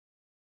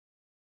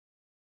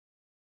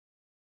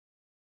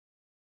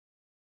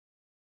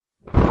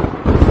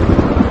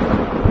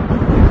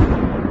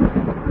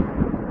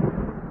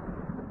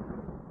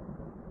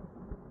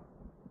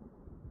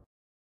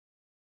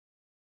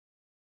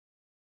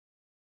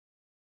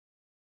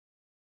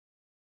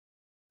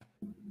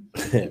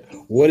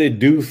What it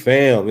do,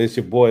 fam? It's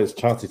your boy, it's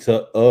Chauncey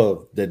Tuck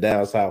of the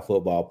Downside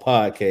Football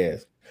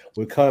Podcast.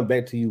 We're coming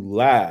back to you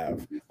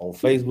live on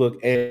Facebook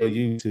and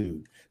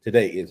YouTube.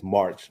 Today is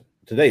March.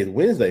 Today is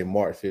Wednesday,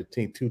 March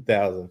 15th,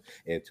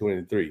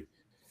 2023.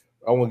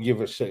 I want to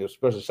give a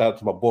special shout out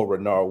to my boy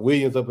Renard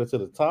Williams up into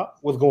the top.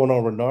 What's going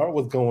on, Renard?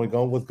 What's going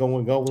on? What's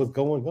going on? What's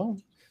going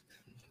on?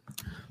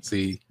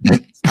 See, I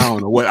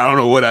don't know what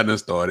I done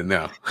started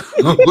now.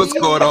 What's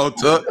going on,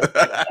 Tuck?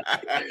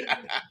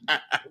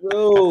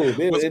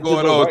 What's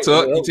going on,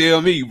 Tuck? You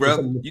tell me,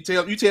 brother. You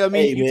tell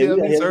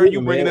me, sir.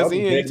 You bringing us in.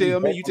 You tell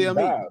me.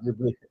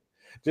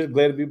 Just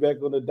glad to be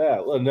back on the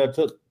dial. Well, now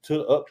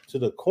up to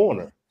the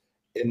corner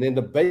and in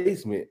the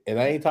basement. And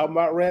I ain't talking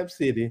about Rap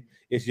City.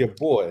 It's your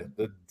boy,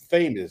 the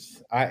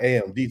famous I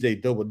am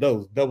DJ Double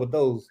Dose. Double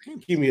Dose.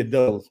 Give me a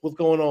dose. What's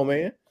going on,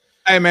 man?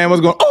 Hey man,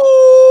 what's going on?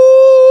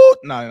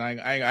 No, I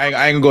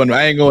ain't going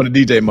to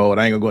DJ mode.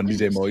 I ain't gonna go into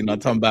DJ mode. You're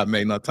not talking about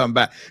me. Not talking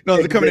about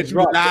they're coming at you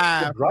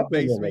live from the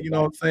basement. You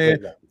know what I'm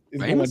saying?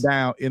 It's going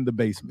down in the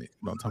basement.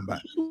 You know what I'm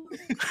talking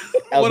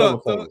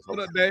about? What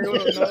up, Dave?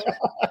 What up,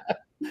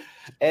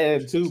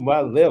 And to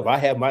my left,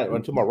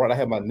 to my right, I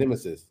have my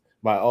nemesis,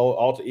 my old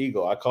alter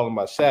ego. I call him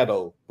my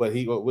shadow, but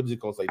what's he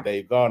gonna say?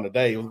 Dave Garner.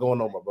 Dave, what's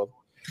going on, my brother?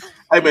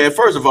 Hey man,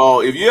 first of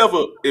all, if you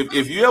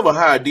ever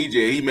hire a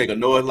DJ, he make a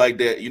noise like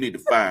that, you need to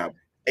fire him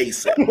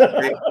ASAP.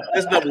 Okay?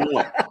 That's number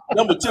one.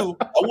 Number two,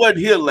 I wasn't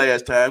here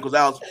last time because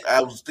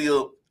I was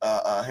still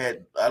I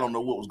don't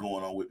know what was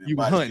going on with me. You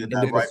hunting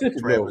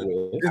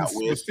traveling out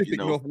west,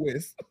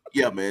 Northwest.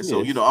 Yeah, man.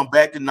 So I'm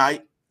back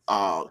tonight.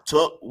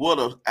 Tuck, what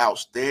an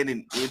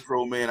outstanding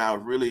intro, man. I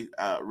was really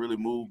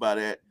moved by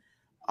that.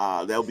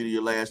 That'll be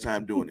your last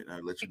time doing it.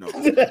 I'll let you know.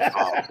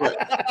 But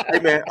hey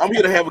man, I'm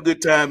here to have a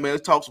good time, man.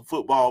 Let's talk some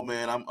football,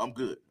 man. I'm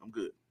good.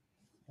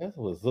 That's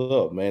what's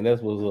up, man.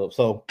 That's what's up.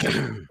 So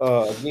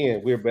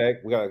again, we're back.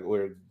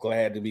 We're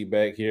glad to be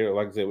back here.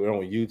 Like I said, we're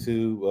on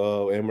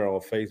YouTube and we're on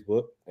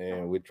Facebook,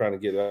 and we're trying to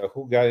get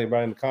who got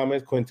anybody in the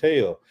comments?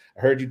 Quintel. I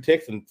heard you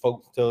texting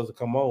folks to tell us to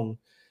come on.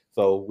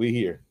 So we're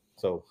here.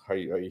 So are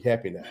you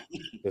happy now?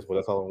 That's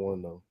all I want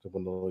to know. I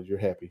want to know if you're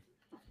happy.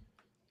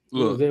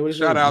 Look,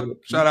 shout out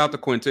to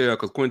Quintel,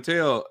 because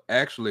Quintel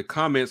actually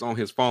comments on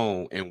his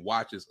phone and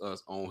watches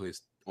us on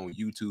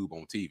YouTube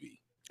on TV.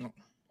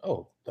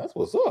 Oh, that's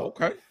what's up.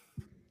 Okay.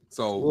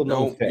 So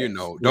don't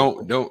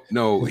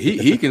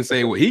he can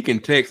say what he can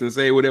text and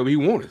say whatever he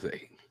want to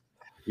say.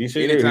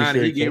 Anytime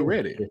he get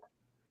ready.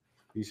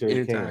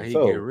 Anytime he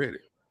get ready.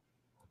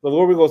 So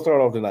where we gonna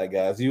start off tonight,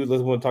 guys?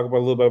 Let's want to talk about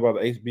a little bit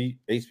about the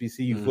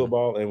HBCU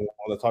football, and we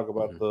want to talk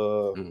about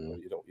the.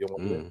 You don't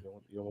want to do that.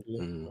 You don't want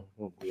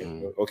to do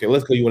that. Okay,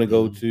 let's go. You want to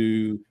go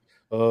to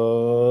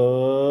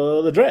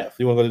the draft?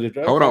 You want to go to the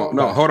draft? Hold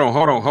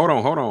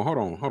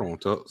on.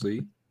 Tuck,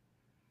 see.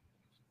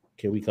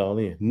 Can we call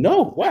in?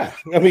 No. Why?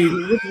 I mean,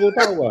 what we're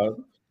talking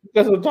about?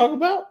 That's what we're talking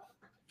about.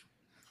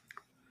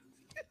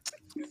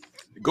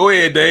 Go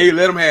ahead, Dave.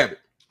 Let him have it.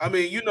 I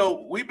mean,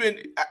 we've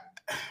been.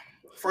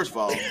 First of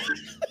all,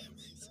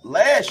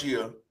 last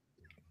year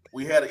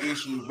we had an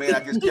issue, man.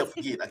 I just kept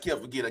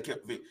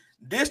forgetting.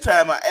 This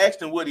time I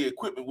asked him what the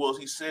equipment was.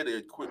 He said the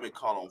equipment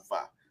caught on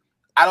fire.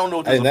 I don't know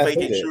if there's a fake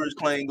insurance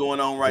claim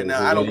going on right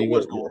now. I don't know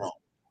what's going on.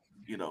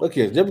 Look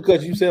here, just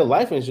because you sell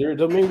life insurance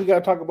doesn't mean we got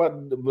to talk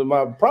about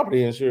my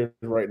property insurance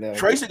right now.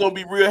 Tracy gonna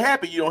be real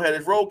happy you don't have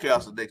this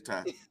roadcaster next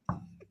time.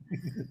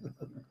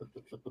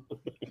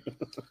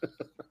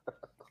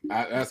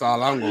 That's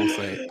all I'm gonna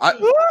say.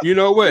 You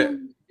know what?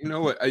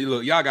 Hey,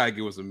 look, y'all gotta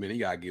give us a minute.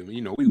 You gotta give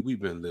me. We've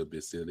been a little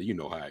bit silly. You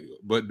know how it goes.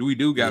 But we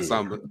do got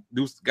something.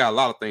 Got a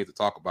lot of things to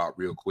talk about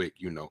real quick.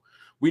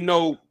 We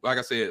know, like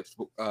I said,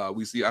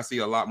 I see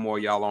a lot more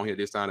of y'all on here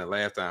this time than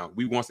last time.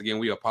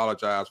 We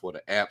apologize for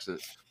the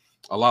absence.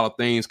 A lot of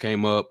things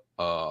came up.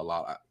 A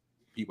lot of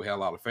people had a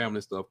lot of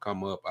family stuff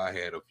come up. I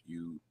had a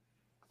few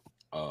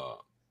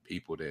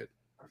people that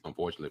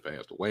unfortunately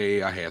passed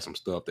away. I had some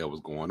stuff that was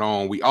going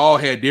on. We all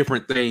had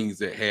different things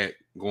that had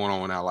going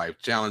on in our life,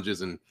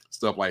 challenges and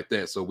stuff like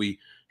that. So we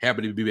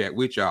happy to be back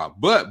with y'all.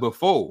 But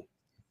before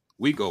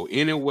we go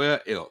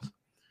anywhere else,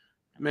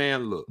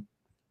 man, look,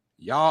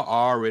 y'all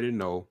already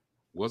know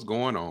what's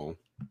going on,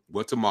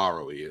 what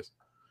tomorrow is.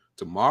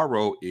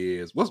 Tomorrow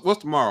is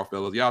what's tomorrow,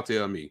 fellas? Y'all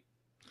tell me.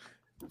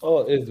 Oh,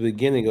 it's the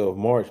beginning of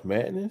March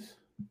Madness?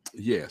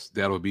 Yes,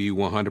 that'll be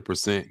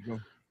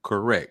 100%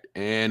 correct.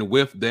 And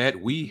with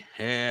that, we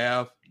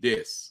have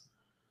this.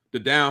 The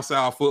Down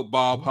South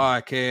Football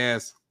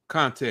Podcast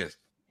contest.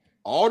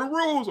 All the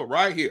rules are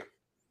right here.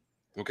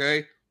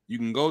 Okay? You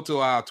can go to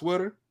our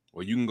Twitter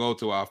or you can go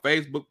to our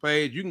Facebook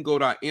page. You can go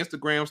to our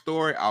Instagram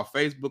story, our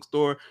Facebook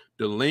story.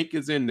 The link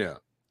is in there.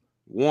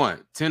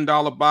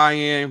 $10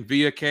 buy-in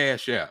via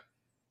Cash App.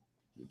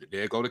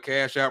 There go the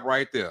Cash App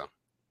right there.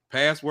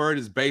 Password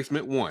is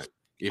Basement One.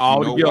 If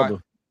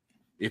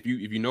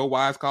you know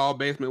why it's called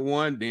Basement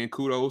One, then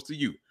kudos to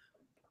you.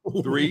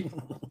 3,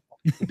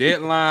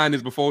 deadline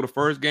is before the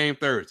first game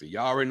Thursday.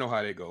 Y'all already know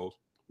how that goes.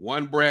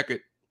 1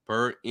 bracket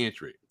per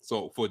entry.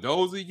 So for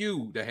those of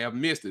you that have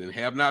missed it and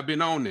have not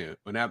been on there,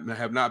 and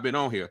have not been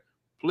on here,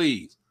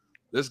 please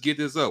Let's get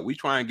this up. We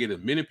try and get as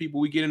many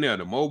people we get in there.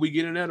 The more we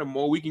get in there, the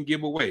more we can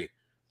give away.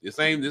 This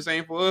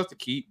ain't for us to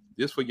keep.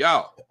 This for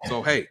y'all.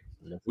 So hey,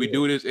 we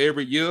do this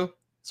every year.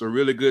 It's a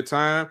really good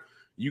time.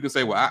 You can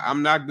say, well,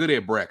 I'm not good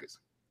at brackets.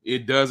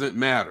 It doesn't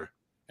matter.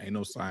 Ain't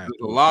no science.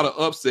 There's a lot of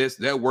upsets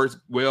that works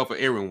well for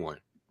everyone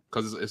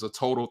because it's a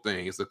total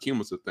thing. It's a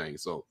cumulative thing.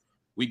 So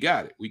we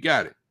got it. We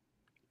got it.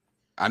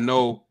 I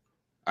know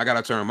I got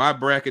to turn my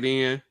bracket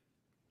in.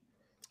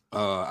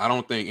 I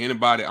don't think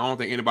anybody on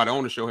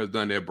the show has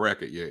done their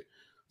bracket yet.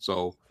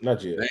 So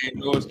not yet. There ain't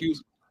no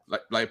excuses.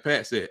 Like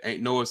Pat said,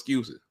 ain't no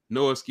excuses.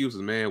 No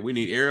excuses, man. We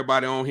need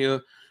everybody on here.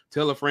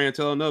 Tell a friend,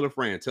 tell another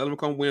friend. Tell them to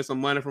come win some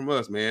money from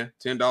us, man.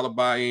 $10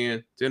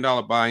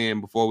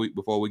 buy-in before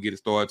we get it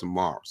started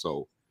tomorrow.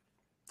 So,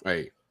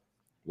 hey,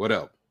 what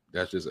up?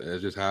 That's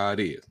just how it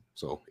is.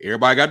 So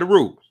everybody got the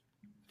rules.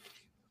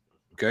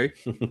 Okay.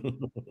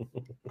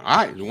 All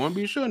right. You want to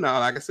be sure now.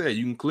 Like I said,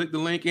 you can click the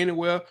link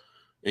anywhere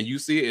and you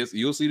see it.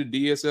 You'll see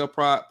the DSL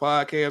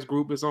podcast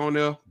group is on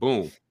there.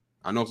 Boom.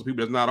 I know some people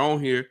that's not on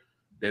here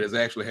that is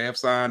actually have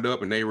signed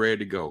up and they ready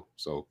to go.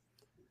 So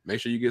make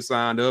sure you get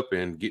signed up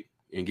and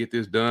get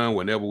this done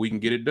whenever we can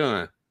get it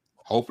done.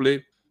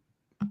 Hopefully,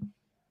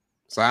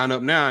 sign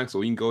up now so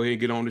we can go ahead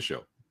and get on the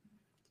show.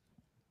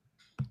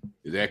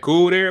 Is that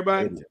cool with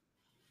everybody?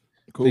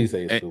 Cool. Please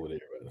say it's cool with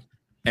everybody.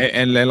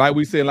 And like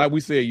we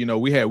said, you know,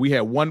 we had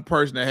one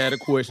person that had a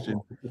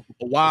question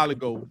a while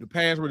ago. The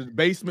password is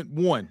basement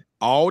 1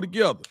 all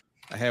together.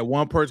 I had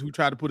one person who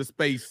tried to put a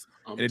space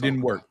and it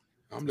didn't work.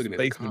 I'm looking at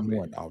basement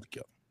 1 all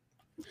together.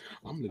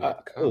 I'm looking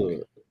at the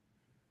comment.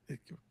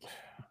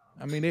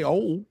 I mean, they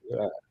old.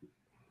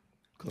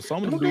 Cause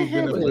some of them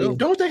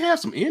don't they have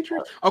some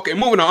interest? Okay,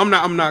 moving on.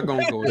 I'm not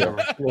gonna go there.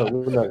 No,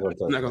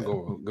 we're not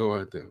gonna go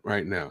out there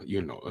right now.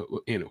 You know,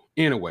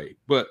 anyway.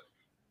 But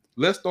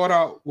let's start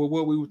out with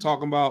what we were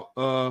talking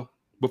about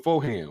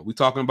beforehand. We're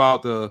talking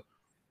about the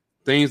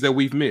things that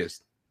we've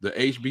missed. The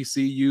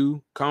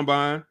HBCU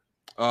combine,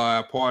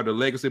 part of the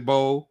Legacy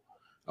Bowl,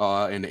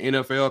 and the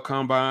NFL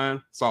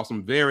combine. Saw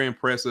some very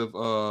impressive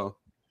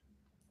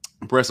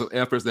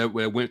efforts that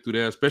went through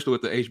there, especially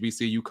with the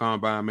HBCU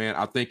combine, man.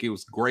 I think it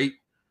was great.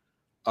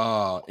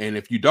 And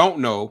if you don't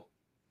know,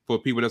 for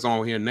people that's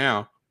on here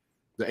now,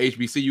 the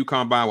HBCU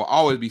combine will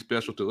always be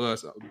special to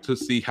us to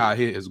see how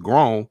it has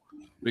grown,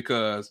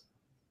 because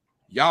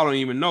y'all don't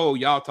even know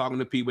y'all talking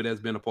to people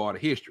that's been a part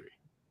of history.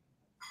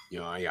 You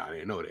know, y'all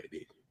didn't know that,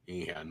 did you? You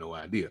ain't had no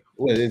idea.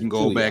 Well, you can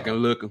go back and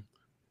look.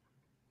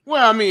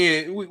 Well, I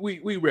mean,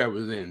 we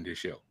represent this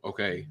show,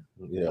 okay?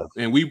 Yeah.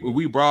 And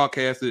we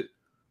broadcasted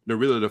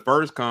the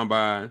first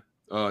combine,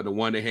 the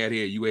one they had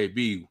here at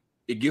UAB.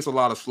 It gets a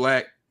lot of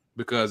slack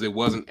because it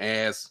wasn't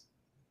as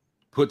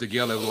put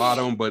together as a lot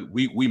of them, but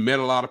we met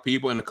a lot of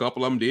people, and a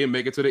couple of them did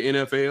make it to the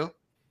NFL.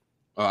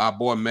 Our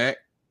boy Mac,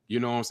 you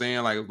know what I'm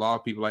saying? Like a lot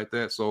of people like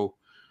that. So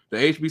the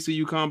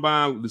HBCU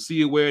combine, to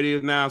see it where it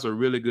is now, is a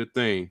really good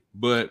thing.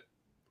 But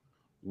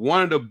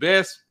one of the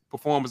best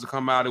performers to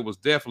come out, it was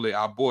definitely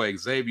our boy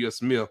Xavier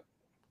Smith,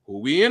 who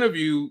we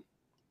interviewed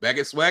back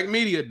at Swag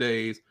Media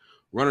days,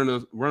 running a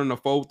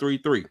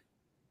 4.33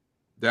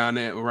 down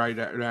there, right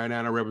down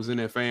there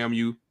representing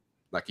FAMU,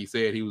 like he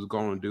said he was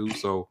going to do.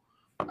 So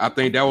I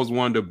think that was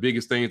one of the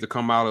biggest things to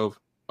come out of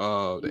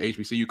the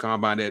HBCU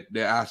combine that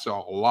I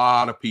saw a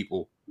lot of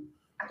people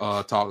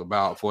talk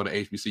about for the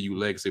HBCU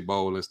Legacy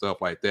Bowl and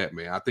stuff like that,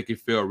 man. I think it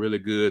felt really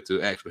good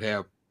to actually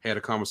have had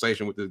a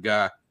conversation with this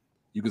guy.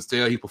 You can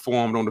tell he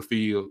performed on the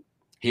field.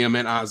 Him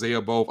and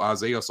Isaiah both.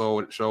 Isaiah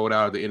showed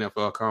out at the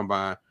NFL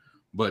combine,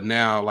 but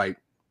now, like,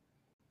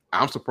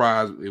 I'm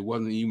surprised it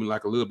wasn't even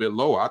like a little bit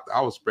lower.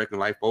 I was expecting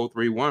like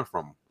 4.31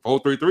 from him.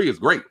 4.33 is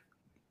great.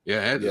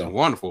 Yeah, that's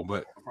wonderful.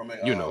 But from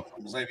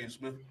Xavier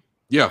Smith.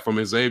 Yeah,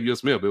 from Xavier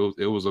Smith.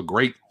 It was a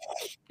great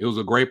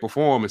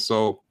performance.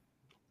 So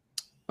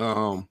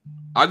I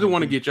just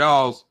want to get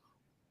y'all's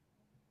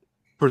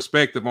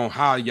perspective on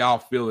how y'all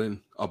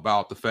feeling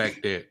about the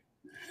fact that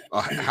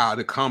how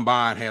the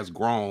combine has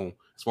grown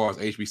as far as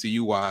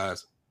HBCU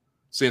wise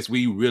since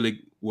we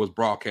really was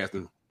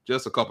broadcasting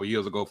just a couple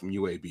years ago from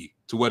UAB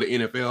to where the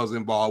NFL is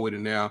involved with it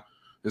now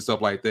and stuff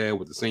like that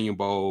with the Senior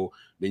Bowl.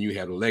 Then you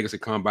have the Legacy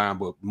Combine,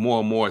 but more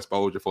and more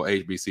exposure for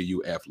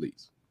HBCU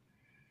athletes.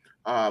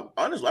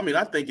 Honestly, I mean,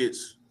 I think it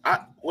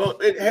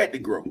had to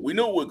grow. We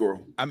knew it would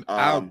grow.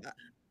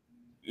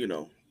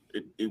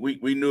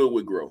 We knew it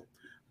would grow.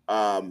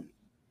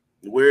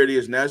 Where it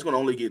is now, it's going to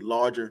only get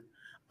larger.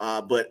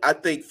 But I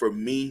think for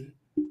me,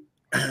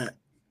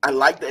 I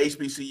like the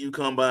HBCU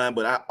combine,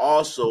 but I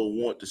also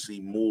want to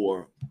see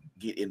more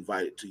get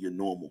invited to your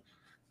normal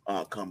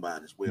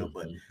combine as well.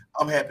 But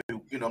I'm happy,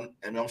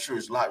 and I'm sure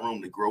it's a lot of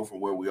room to grow from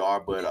where we are.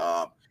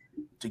 But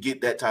to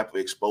get that type of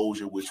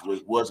exposure, which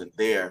wasn't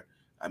there,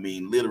 I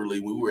mean, literally,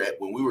 when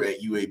we were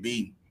at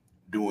UAB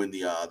doing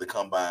the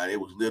combine, it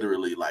was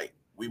literally like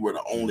we were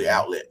the only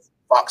outlet.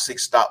 Fox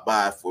 6 stopped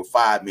by for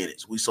 5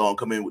 minutes. We saw them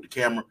come in with the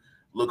camera,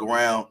 look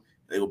around,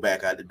 they go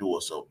back out the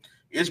door. So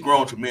it's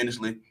grown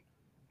tremendously.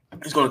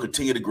 It's going to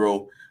continue to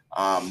grow.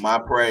 My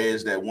prayer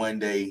is that one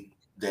day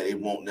that it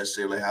won't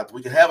necessarily have to.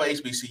 We can have an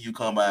HBCU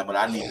combine, but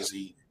I need to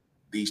see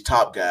these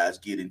top guys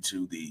get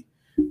into the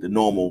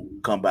normal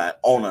combine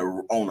on a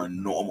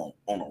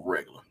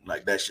regular.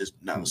 Like that's just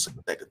not a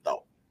second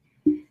thought.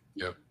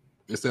 Yeah.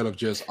 Instead of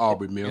just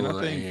Aubrey Miller and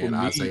I think for and me,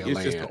 Isaiah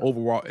it's just the Land.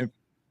 overall.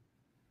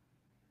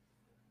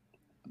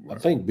 I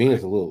think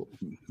Ben's a little.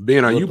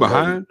 Ben, are you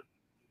behind?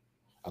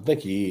 I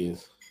think he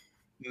is.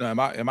 No,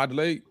 am I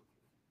delayed?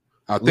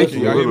 I think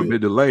you're a little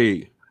bit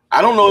delayed.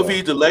 I don't know if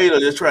he's delayed or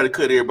just trying to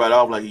cut everybody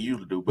off like he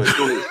usually do. But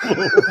go ahead.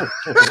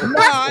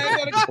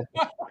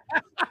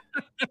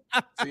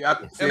 I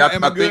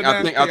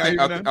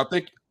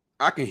think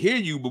I can hear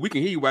you, but we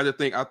can hear you. But I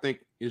think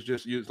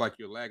it's like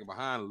you're lagging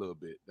behind a little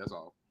bit. That's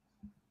all.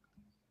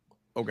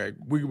 Okay,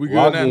 we good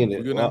now. We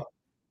good now.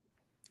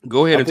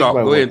 Go ahead and talk.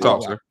 Go ahead and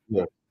talk, sir.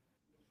 Yeah.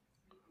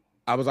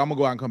 I'm gonna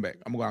go out and come back.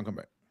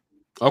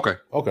 Okay.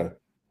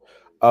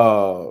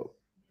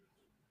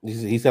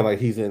 He sound like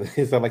he's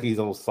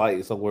on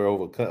site somewhere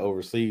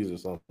overseas or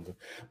something.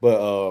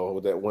 But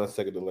with that 1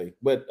 second delay.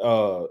 But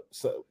to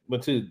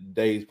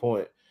Dave's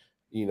point,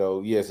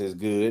 yes, it's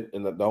good.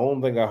 And the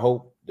only thing I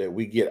hope that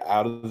we get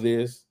out of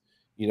this,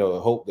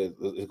 hope that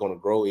it's going to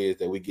grow is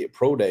that we get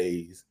pro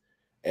days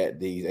at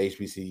these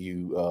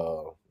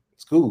HBCU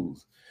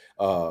schools.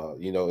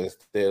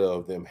 Instead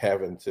of them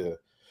having to.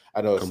 I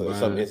know in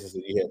some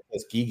instances you had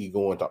Tuskegee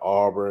going to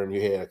Auburn,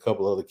 you had a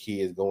couple other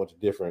kids going to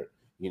different,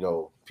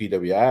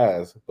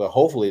 PWIs, but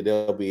hopefully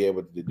they'll be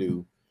able to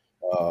do.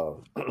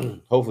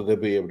 Hopefully they'll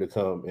be able to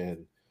come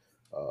and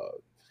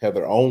have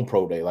their own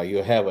pro day. Like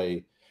you'll have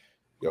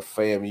your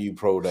FAMU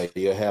pro day,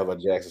 you'll have a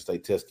Jackson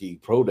State Tuskegee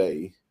pro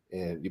day,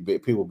 and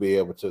people will be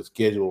able to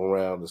schedule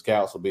around. The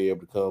scouts will be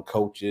able to come,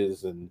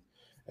 coaches and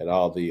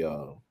all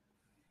the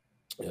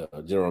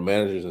general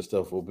managers and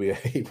stuff will be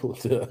able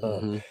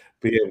to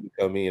be able to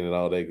come in and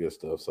all that good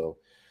stuff. So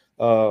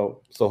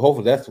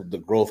hopefully that's the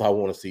growth I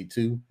want to see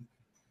too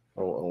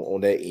on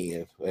that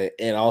end,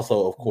 and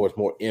also of course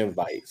more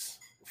invites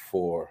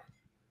for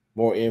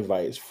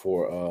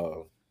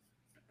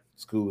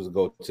schools to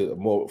go to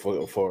more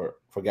for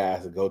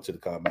guys to go to the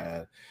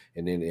combine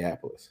in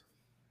Indianapolis.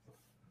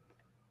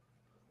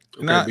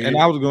 And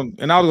I was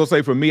gonna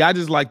say for me, I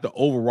just like the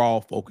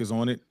overall focus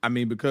on it. I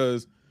mean,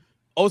 because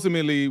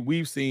ultimately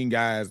we've seen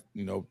guys,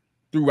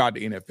 throughout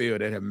the NFL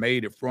that have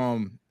made it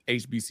from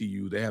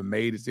HBCU, they have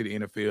made it to the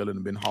NFL and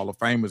have been Hall of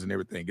Famers and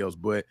everything else.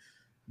 But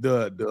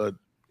the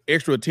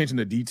extra attention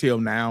to detail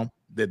now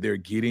that they're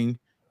getting,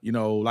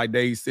 like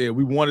Dave said,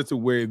 we wanted to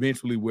where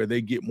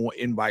they get more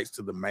invites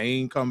to the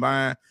main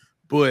combine.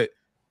 But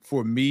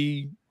for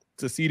me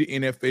to see the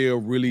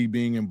NFL really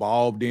being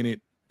involved in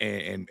it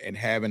and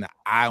having an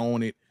eye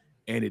on it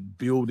and it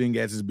building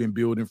as it's been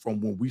building from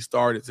when we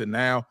started to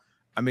now,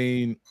 I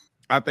mean,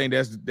 I think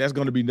that's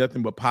going to be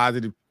nothing but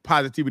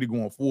positivity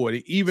going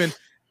forward.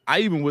 I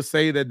even would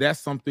say that that's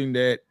something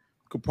that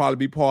could probably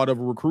be part of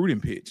a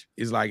recruiting pitch.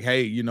 It's like,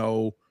 hey,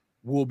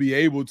 we'll be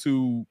able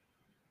to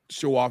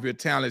show off your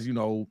talents,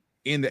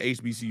 in the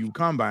HBCU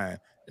combine.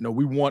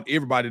 We want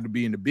everybody to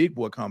be in the big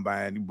boy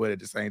combine, but at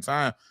the same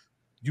time,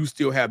 you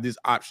still have this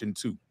option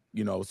too.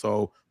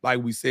 So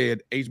like we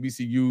said,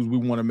 HBCUs, we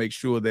want to make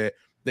sure that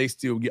they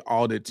still get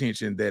all the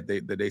attention that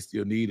they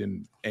still need,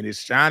 and it's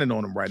shining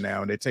on them right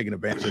now, and they're taking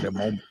advantage of that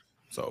moment.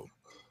 So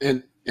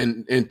and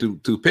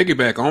to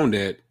piggyback on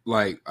that,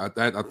 like I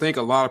think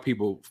a lot of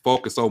people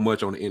focus so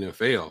much on the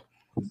NFL.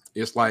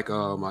 It's like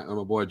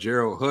my boy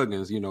Gerald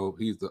Huggins,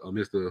 he's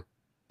the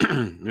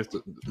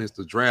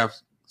Mr.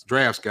 Draft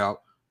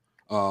Scout,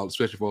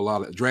 especially for a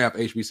lot of draft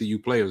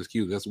HBCU players.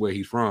 That's where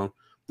he's from.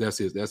 That's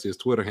his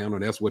Twitter handle.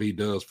 That's what he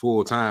does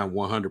full time,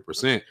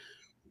 100%.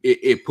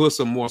 It puts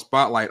some more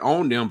spotlight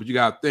on them, but you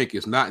got to think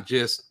it's not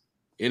just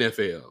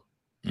NFL.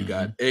 You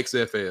got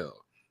XFL,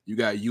 you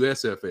got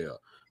USFL.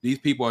 These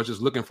people are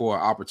just looking for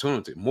an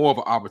opportunity, more of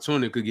an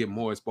opportunity to get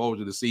more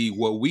exposure to see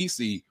what we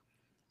see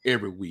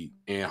every week.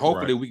 And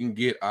hopefully we can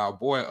get our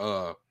boy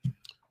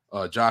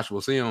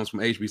Joshua Sims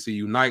from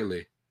HBCU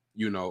Nightly,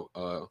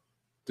 to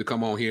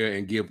come on here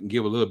and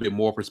give a little bit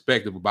more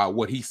perspective about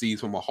what he sees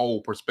from a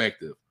whole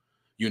perspective,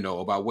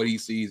 about what he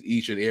sees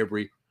each and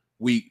every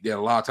week that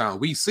a lot of times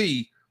we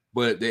see,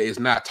 but that is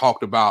not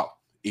talked about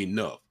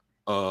enough.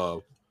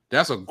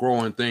 That's a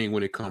growing thing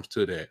when it comes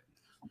to that.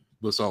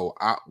 But so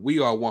we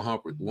are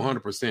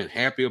 100%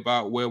 happy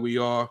about where we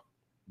are,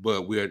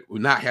 but we're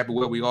not happy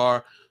where we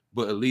are.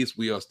 But at least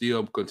we are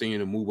still continuing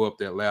to move up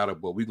that ladder.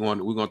 But we're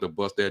going to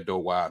bust that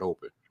door wide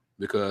open,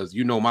 because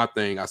my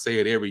thing. I say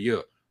it every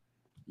year.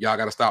 Y'all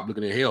got to stop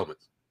looking at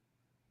helmets.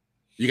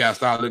 You got to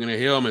start looking at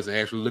helmets and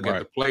actually look at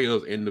the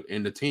players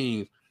and the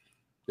teams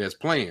that's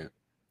playing.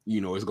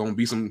 It's going to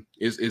be some.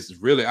 It's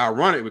really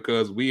ironic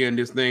because we in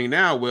this thing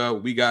now where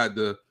we got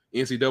the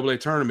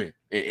NCAA tournament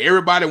and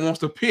everybody wants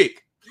to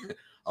pick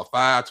a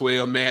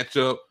 5-12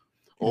 matchup.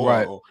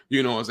 Or,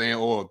 you know what I'm saying,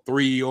 or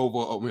 3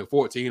 over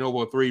 14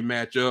 over 3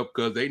 matchup,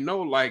 because they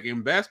know, like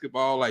in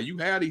basketball, like you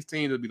have these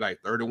teams that be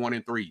like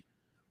 31-3,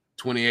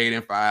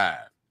 28-5,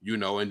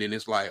 and then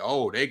it's like,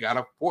 oh, they got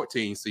a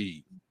 14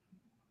 seed.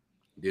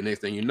 The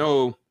next thing you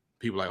know,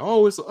 people like,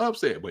 oh, it's an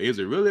upset, but is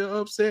it really an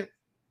upset?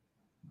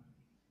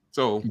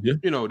 So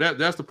you know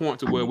that's the point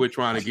to where we're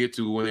trying to get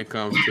to when it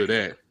comes to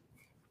that.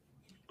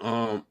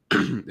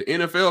 The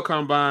NFL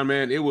Combine,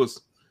 man, it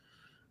was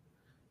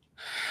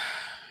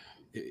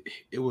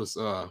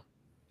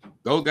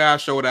those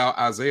guys showed out.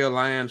 Isaiah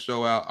Lyon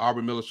showed out.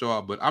 Aubrey Miller showed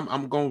out. But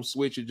I'm gonna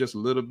switch it just a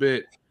little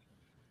bit.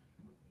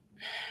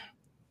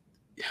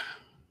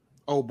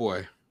 Oh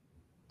boy,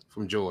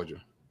 from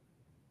Georgia.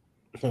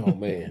 Oh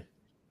man,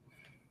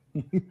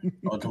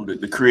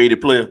 the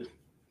creative player.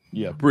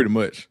 Yeah, pretty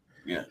much.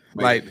 Yeah,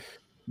 like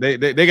they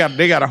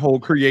got a whole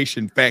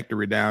creation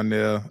factory down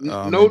there.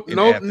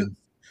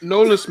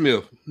 Nolan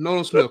Smith,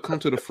 come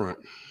to the front.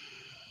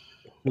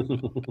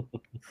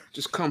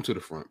 Just come to the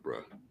front,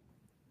 bro.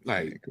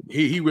 Like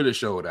he really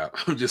showed out.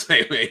 I'm just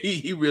saying, man.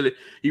 He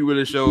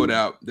really showed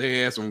out. They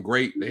had some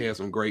great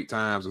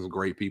times and some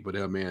great people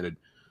there, man. And,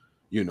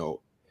 you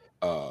know,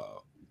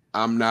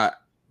 I'm not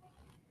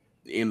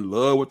in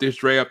love with this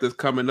draft that's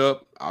coming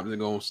up. I'm just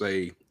gonna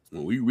say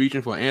when we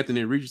reaching for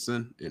Anthony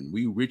Richardson and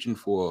we reaching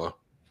for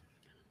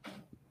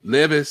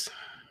Levis.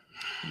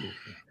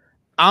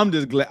 I'm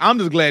just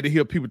glad to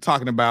hear people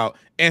talking about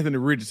Anthony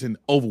Richardson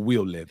over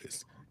Will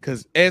Levis.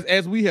 Because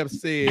as we have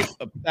said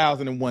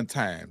 1,001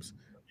 times,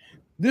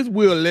 this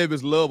Will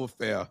Levis love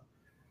affair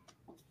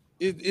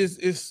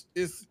is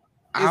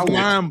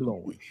mind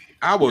blowing.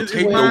 I will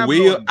take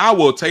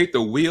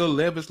the Will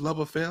Levis love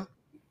affair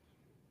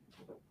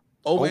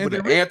over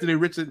the Anthony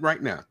Richardson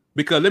right now.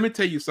 Because let me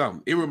tell you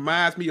something. It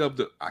reminds me of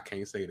I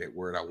can't say that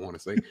word I want to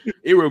say.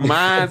 It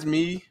reminds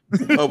me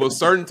of a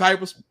certain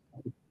type of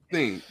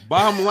thing.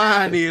 Bottom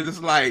line is,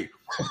 it's like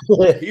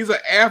he's an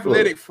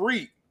athletic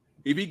freak.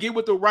 If he get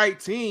with the right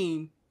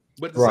team,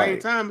 but at the same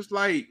time, it's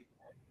like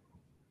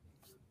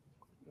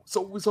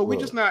so we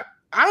just not.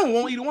 I don't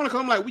want either one to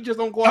come. Like we just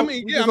don't go out.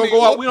 We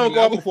don't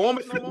go out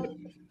performing no more.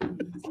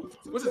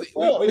 What's it?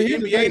 We the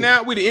NBA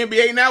now. We the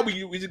NBA now. We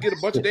just get a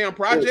bunch of damn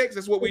projects.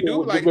 That's what we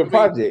do. Like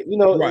project, you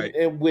know,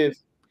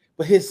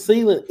 but his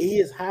ceiling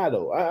is high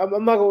though.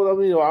 I'm not gonna.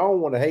 I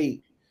don't want to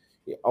hate.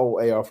 Oh,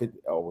 AR-50.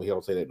 Oh, he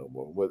don't say that no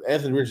more. But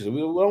Anthony Richardson,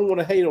 we don't want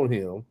to hate on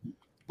him,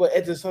 but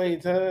at the same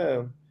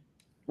time,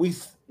 we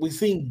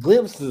seen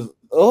glimpses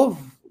of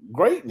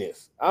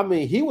greatness. I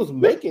mean, he was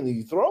making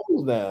these throws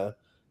now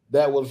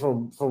that was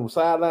from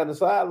sideline to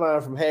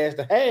sideline, from hash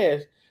to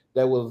hash.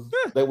 That was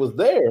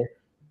there.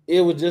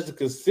 It was just a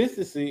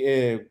consistency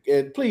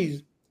and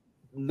please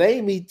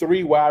name me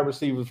 3 wide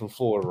receivers from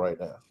Florida right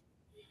now.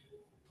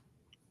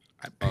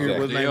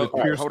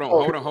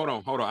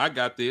 Hold on. I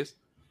got this.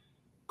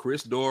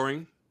 Chris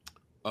Doering,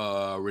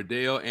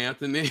 Riddell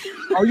Anthony.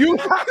 Are you?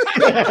 Well,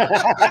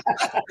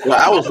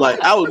 I was like,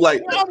 that's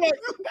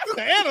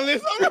the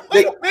analyst.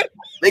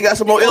 They got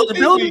some more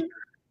eligibility.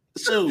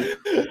 Shoot.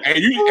 And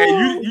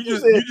you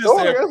just said,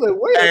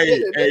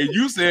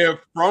 you said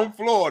from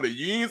Florida.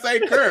 You didn't say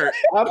Kurt.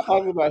 I'm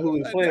talking about who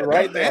he's playing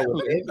right now.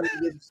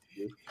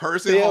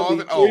 Person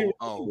Harvin.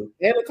 Oh.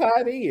 And a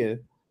tight end.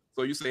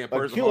 So you saying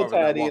Person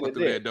Harvin walking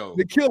through that door?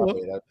 The killer.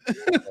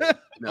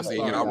 Now see,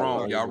 y'all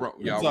wrong.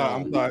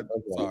 I'm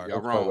sorry.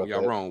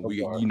 Y'all wrong.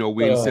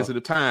 We're in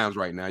sensitive times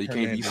right now. You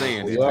can't be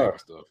saying that type of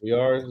stuff. We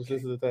are in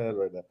sensitive times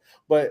right now.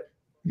 But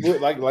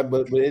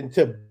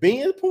to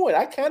Ben's point,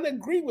 I kind of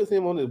agree with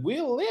him on this.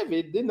 Will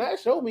Levis did not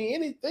show me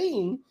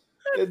anything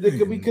that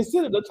could be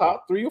considered a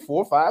top 3 or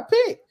 4 or 5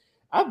 pick.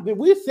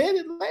 We said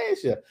it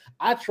last year.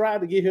 I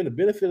tried to give him the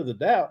benefit of the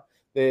doubt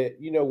that,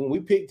 when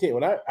we picked him,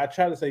 when I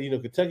tried to say,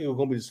 Kentucky was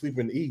going to be the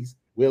sleeper in the East,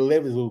 Will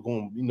Levis was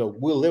going,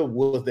 Will Levis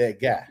was that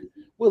guy.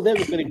 Will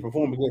Levis couldn't even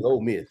perform against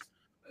Ole Miss.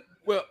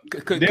 Well,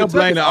 they'll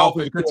blame the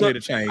offense coordinator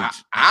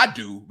change. I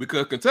do,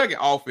 because Kentucky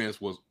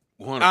offense was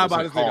 100% I'm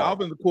about to say the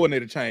offensive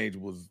coordinator change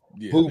was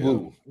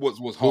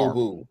was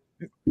horrible.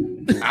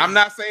 I'm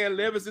not saying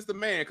Levis is the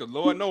man, because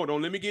Lord no,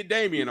 don't let me get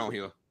Damian on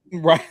here.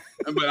 Right.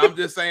 But I'm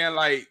just saying,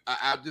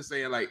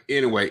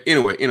 anyway.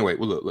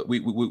 Well, look, we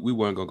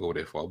weren't gonna go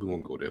that far. We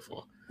won't go that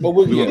far.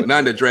 But not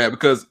in the draft,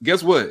 because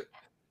guess what?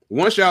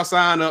 Once y'all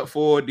sign up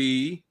for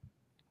the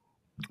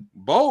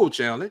bowl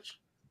challenge,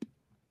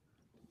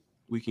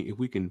 if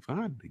we can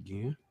find it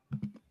again.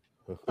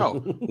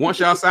 Oh, once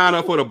y'all sign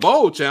up for the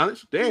bowl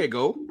challenge, there you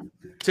go.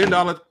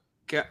 $10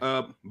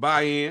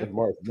 buy-in.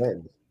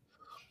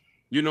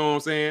 You know what I'm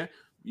saying?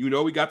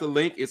 We got the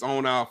link. It's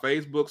on our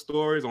Facebook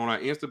stories, on our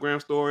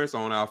Instagram stories,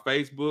 on our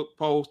Facebook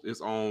post.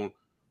 It's on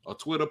a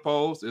Twitter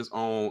post. It's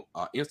on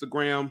our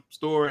Instagram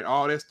story,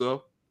 all that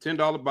stuff.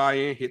 $10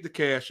 buy-in. Hit the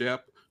Cash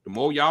App. The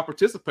more y'all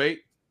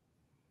participate,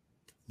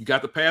 you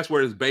got the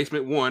password is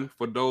Basement 1.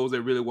 For those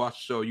that really watch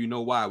the show, you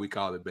know why we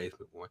call it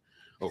Basement 1.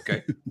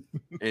 Okay.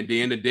 And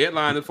then the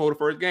deadline is for the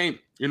first game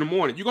in the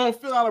morning. You're going to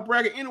fill out a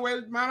bracket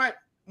anyway. Might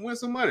win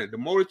some money. The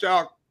more that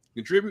y'all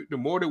contribute, the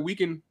more that we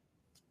can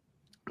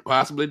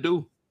possibly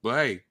do. But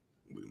hey,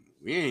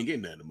 we ain't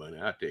getting none of the money.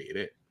 I'll tell you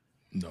that.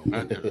 No,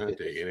 I'll tell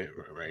you that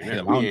right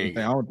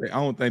now. I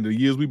don't think the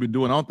years we've been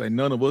doing, I don't think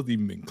none of us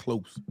even been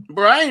close.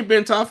 Bro, I ain't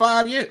been top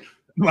 5 yet.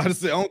 I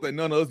say, I don't think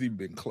none of us even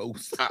been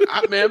close.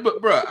 Man,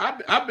 but bro,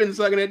 I've been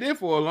sucking at this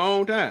for a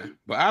long time,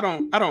 but I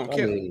don't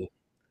care. Mean,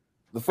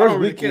 the first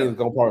weekend is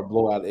gonna probably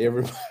blow out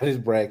everybody's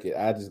bracket.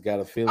 I just got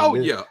a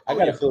feeling. I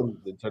got a feeling.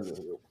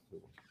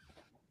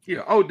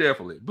 Yeah, oh,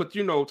 definitely. But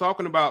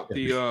talking about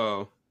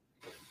the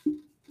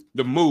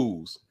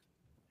moves,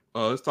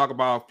 let's talk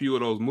about a few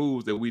of those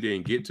moves that we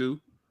didn't get to.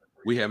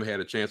 We haven't had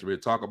a chance to really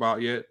talk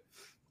about yet.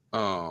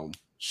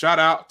 Shout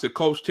out to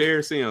Coach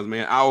Terry Sims,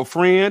 man, our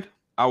friend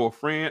from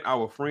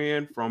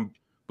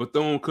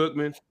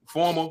Bethune-Cookman,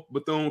 former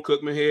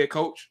Bethune-Cookman head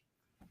coach.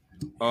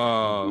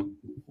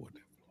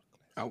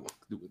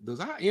 Does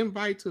our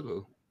invite to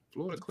the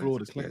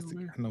Florida Classic?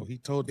 I know he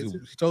told you it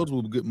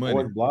was good money.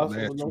 We're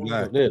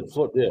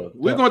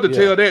going to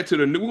tell that to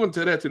the new. We're going to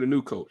tell that to the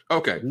new coach.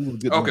 Okay.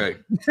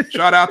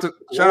 Shout out to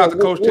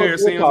Coach Terry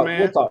Sims,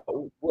 man.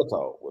 We'll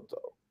talk.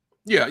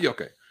 Yeah.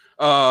 Okay.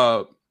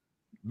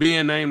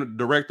 Being named the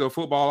director of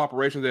football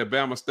operations at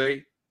Bama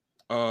State.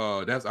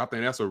 I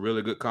think that's a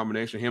really good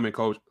combination. Him and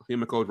Coach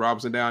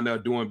Robinson down there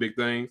doing big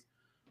things.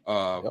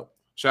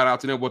 Shout out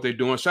to them, what they're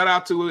doing. Shout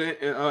out to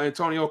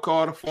Antonio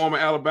Carter, former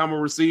Alabama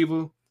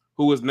receiver,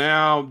 who is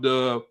now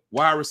the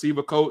wide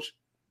receiver coach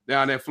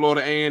down at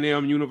Florida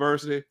A&M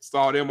University.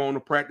 Saw them on the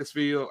practice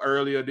field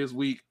earlier this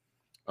week.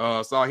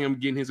 Saw him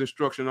getting his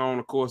instruction on,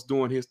 of course,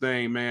 doing his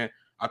thing, man.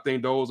 I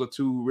think those are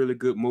two really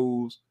good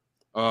moves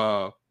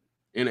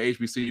in the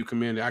HBCU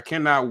community. I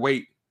cannot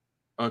wait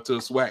until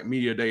SWAC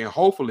Media Day, and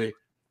hopefully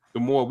the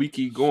more we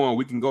keep going,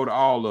 we can go to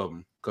all of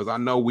them, because I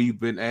know we've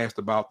been asked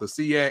about the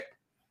SEAC,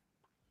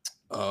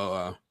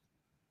 the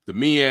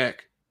MEAC.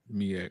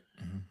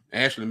 Mm-hmm.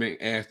 Ashley been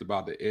asked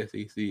about the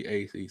SEC,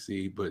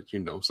 ACC, but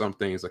some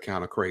things are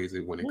kind of crazy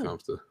when it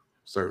comes to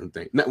certain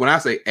things. When I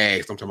say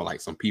asked, I'm talking about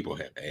like some people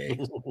have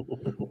asked.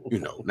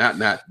 Not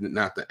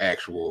the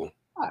actual.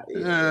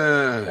 You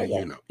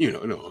know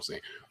what I'm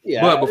saying.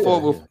 Yeah. But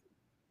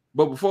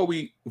before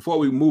we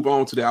move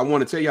on to that, I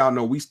want to tell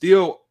y'all, we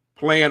still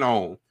plan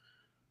on.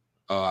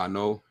 I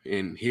know,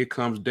 and here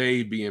comes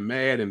Dave being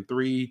mad in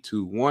 3,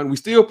 2, 1. We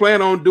still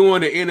plan on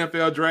doing the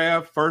NFL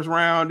draft first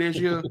round this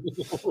year.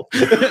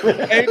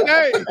 Hey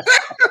Dave.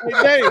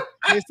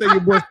 They say your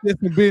boy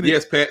Stetson Bennett.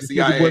 Yes, Pat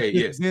CIA.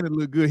 Yes, Bennett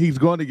look good. He's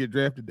going to get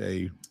drafted,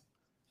 Dave.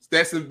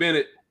 Stetson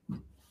Bennett.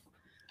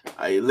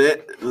 Hey,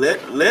 let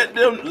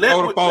them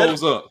throw the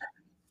phones up.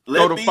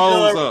 Let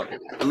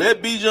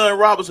Bijan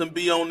Robinson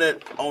be on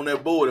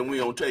that board, and we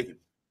don't take him.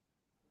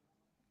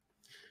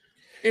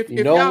 If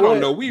y'all don't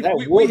know, we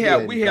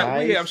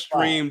have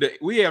streamed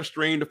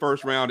the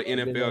first round of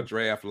NFL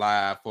draft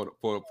live for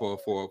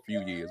a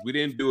few years. We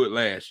didn't do it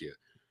last year,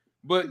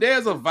 but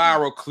there's a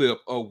viral clip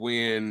of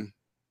when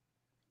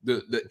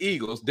the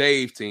Eagles,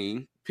 Dave's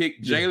team,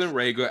 picked Jalen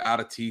Reagor out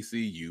of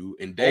TCU,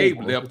 and Dave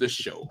left the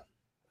show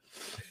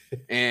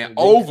and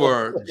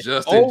over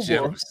Justin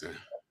Jefferson.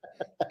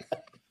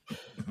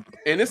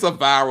 And it's a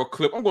viral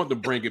clip. I'm going to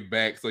bring it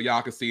back so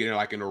y'all can see it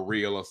like in a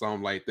reel or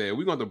something like that.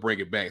 We're going to bring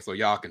it back so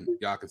y'all can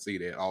see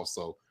that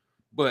also.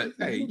 But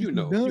hey, hey,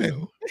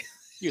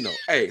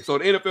 so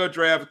the NFL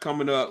draft is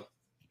coming up.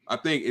 I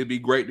think it'd be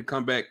great to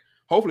come back.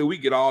 Hopefully we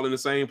get all in the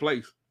same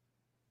place.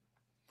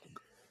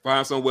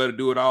 Find somewhere to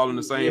do it all in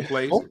the same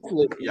place.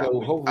 Hopefully, I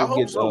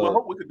hope so. I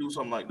hope we could do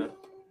something like that.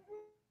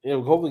 Yeah,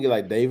 hopefully get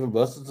like Dave and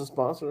Buster's to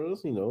sponsor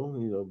us,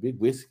 Big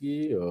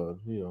Whiskey or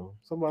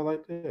somebody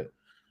like that.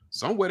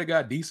 Somewhere that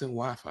got decent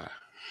Wi-Fi.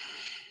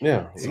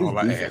 Yeah, that's all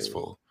I asked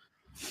for.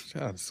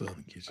 Shout out to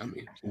Southern Kitchen. I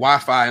mean,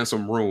 Wi-Fi and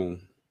some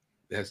room.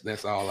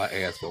 That's all I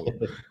asked for.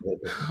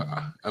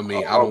 I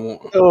mean, I don't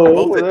want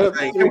both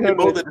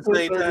at the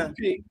same time.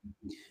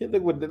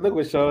 Look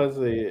what Sean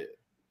said.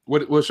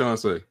 What Sean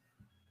say?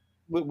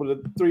 Look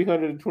with the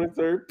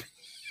 323rd.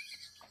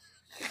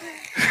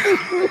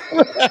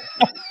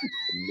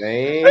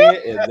 Man,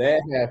 if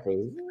that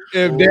happens,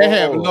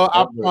 no,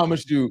 I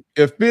promise you,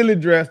 if Philly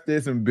drafts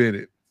Stetson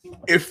Bennett,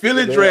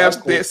 Philly drafts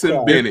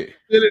Stetson Bennett,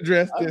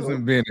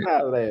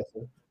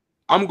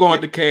 I'm going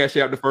to cash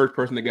out the first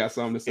person that got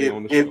something to say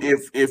on the show.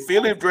 If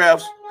Philly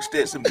drafts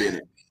Stetson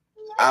Bennett,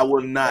 I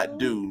will not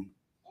do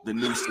the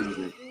new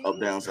season of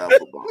Down South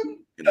football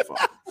in the fall.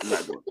 I'm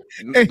not doing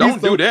it.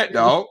 Don't do that,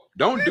 dog.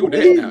 Don't do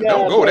that now.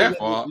 Don't go that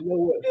far.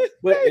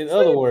 But in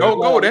other words, don't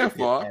go that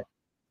far.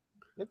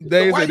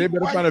 They said they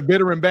better find a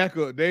veteran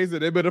backup.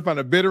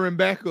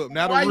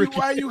 Now why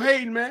you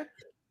hating, man?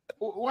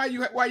 Why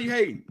you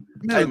hating?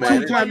 Hey,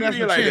 man, why you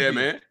being like that,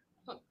 man?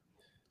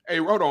 Hey,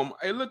 hold on.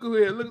 Hey, look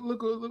here.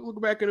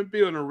 Look back in the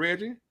building,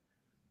 Reggie.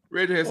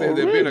 Reggie has said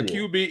there's been a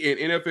QB in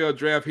NFL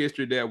draft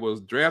history that was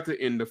drafted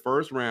in the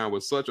first round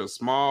with such a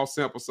small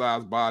sample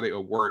size body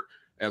of work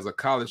as a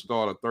college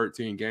start of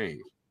 13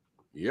 games.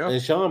 Yeah.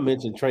 And Sean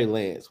mentioned Trey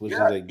Lance, which is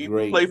a great. He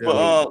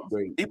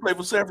played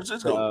for San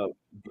Francisco.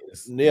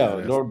 That's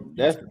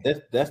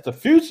the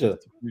future.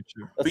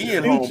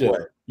 Being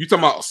homeboy. You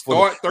talking about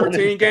start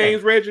 13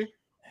 games, Reggie?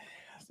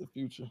 That's the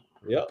future.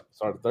 Yep,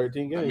 started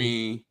 13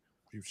 games.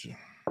 You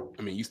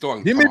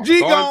starting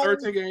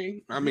 13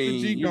 games. I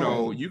mean,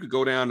 you could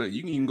go down to,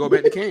 you can even go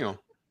back to Cam.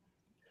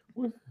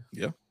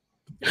 Yeah.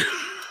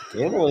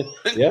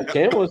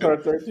 Campbell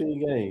started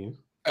 13 games.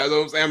 That's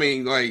what I'm saying. I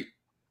mean, like,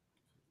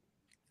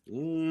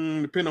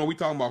 depending on we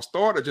talking about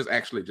start or just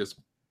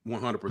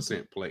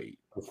 100% played.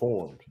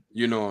 Performed.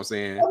 You know what I'm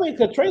saying? I mean,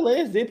 because Trey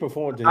Lance did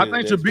perform. I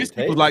think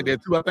Trubisky was like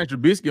that too. I think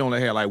Trubisky only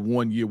had like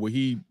 1 year where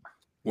he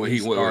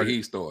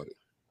started.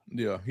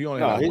 Yeah, he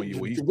only had 1 year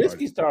where he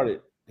Trubisky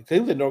started. He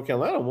was in North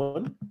Carolina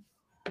one.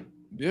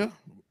 Yeah.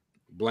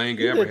 Blaine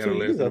Gabbert had a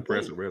less than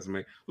impressive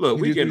resume. Look,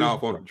 we getting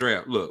off on the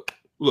draft. Look,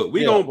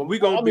 we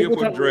gonna be for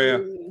the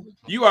draft.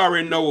 You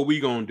already know what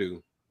we gonna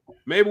do.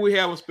 Maybe we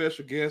have a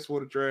special guest for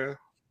the draft.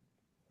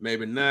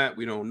 Maybe not.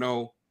 We don't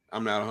know.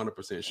 I'm not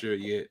 100% sure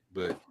yet,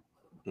 but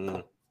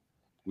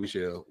we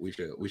shall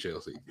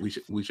see.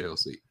 We shall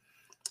see.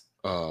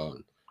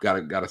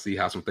 Gotta see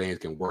how some things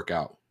can work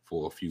out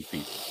for a few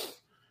people.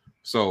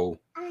 So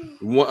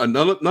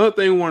another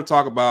thing we want to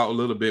talk about a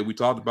little bit. We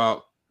talked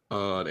about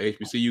the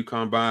HBCU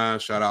combine.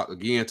 Shout out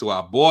again to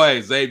our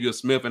boys Xavier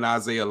Smith and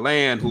Isaiah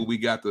Land, who we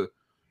got to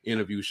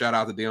interview. Shout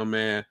out to them,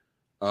 man.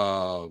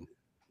 But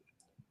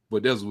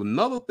there's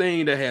another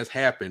thing that has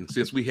happened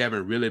since we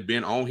haven't really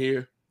been on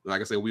here.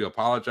 Like I said, we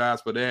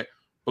apologize for that.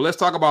 But let's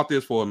talk about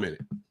this for a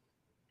minute.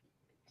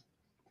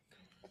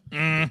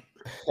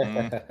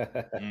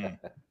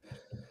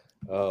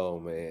 Oh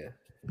man.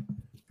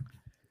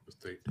 Let's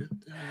take this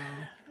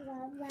down.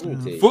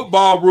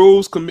 Football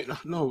Rules Committee.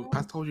 No,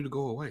 I told you to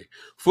go away.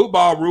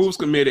 Football Rules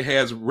Committee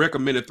has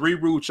recommended 3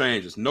 rule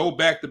changes: no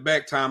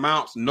back-to-back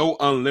timeouts, no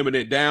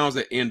unlimited downs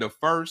at end of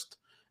first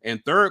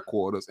and third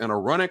quarters, and a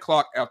running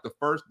clock after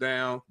first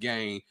down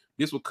game.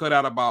 This will cut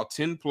out about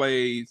 10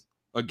 plays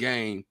a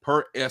game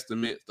per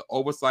estimate. The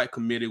Oversight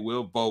Committee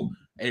will vote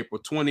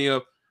April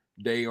 20th.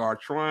 They are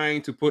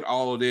trying to put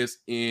all of this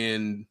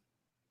in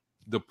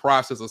the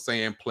process of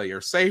saying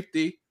player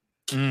safety.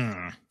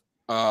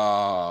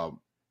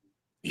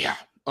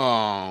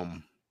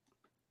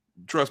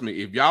 Trust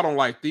me, if y'all don't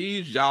like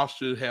these, y'all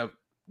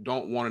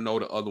don't want to know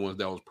the other ones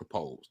that was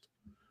proposed.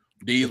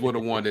 These were the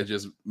ones that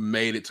just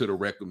made it to the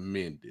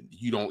recommended.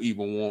 You don't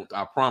even want,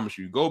 I promise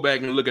you, go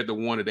back and look at the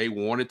one that they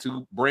wanted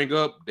to bring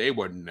up. They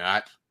were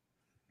not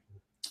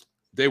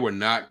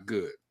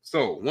good.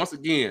 So once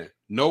again,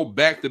 no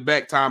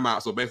back-to-back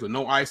timeout. So basically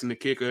no icing the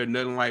kicker,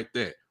 nothing like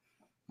that.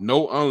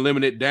 No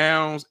unlimited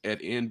downs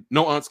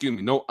no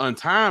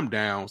untimed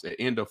downs at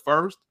end of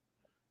first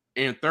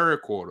and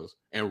third quarters,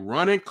 and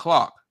running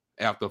clock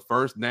after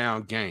first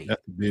down game.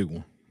 That's a big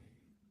one.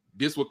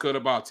 This will cut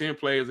about 10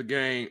 plays a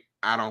game.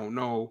 I don't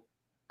know.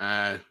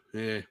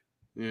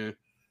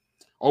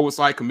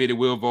 Oversight Committee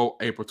will vote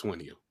April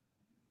 20th.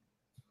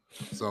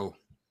 So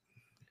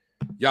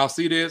y'all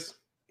see this?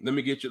 Let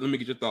me get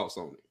your thoughts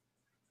on it.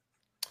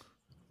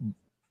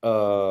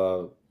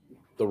 The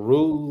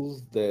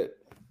rules that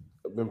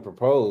have been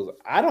proposed,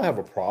 I don't have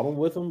a problem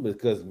with them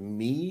because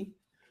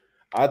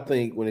I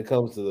think when it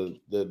comes to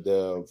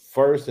the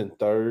first and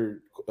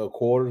third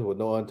quarters with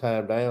no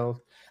untimed downs,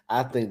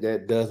 I think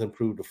that does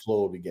improve the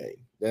flow of the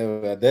game.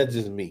 That's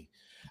just me.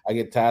 I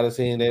get tired of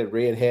seeing that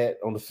red hat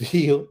on the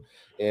field,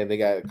 and they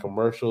got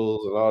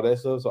commercials and all that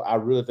stuff. So I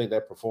really think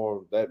that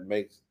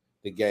makes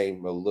the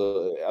game a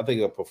little. I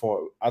think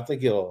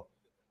it'll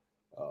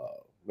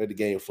make the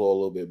game flow a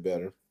little bit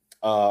better.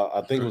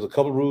 I think it was a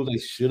couple of rules they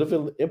should have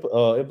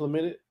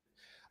implemented.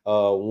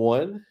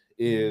 One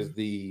is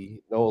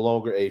the no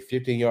longer a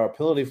 15-yard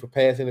penalty for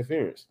pass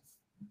interference.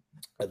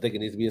 I think it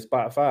needs to be a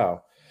spot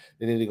foul.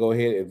 They need to go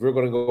ahead, if we're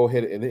going to go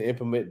ahead and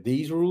implement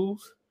these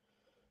rules.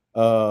 If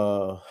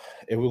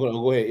we're going to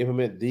go ahead and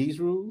implement these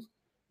rules,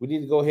 we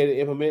need to go ahead and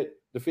implement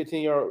the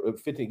 15-yard,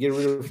 get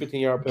rid of the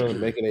 15-yard penalty,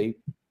 make it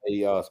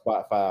a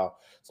spot foul,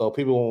 so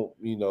people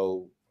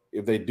won't,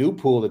 if they do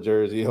pull the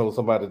jersey,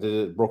 somebody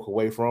that just broke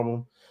away from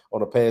them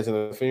on a pass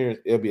interference,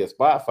 it'll be a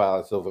spot foul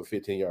instead of a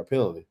 15-yard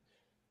penalty.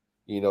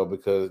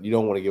 Because you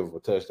don't want to give them a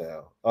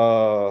touchdown.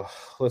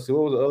 Let's see,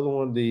 what was the other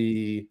one?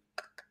 The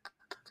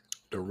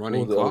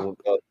running clock.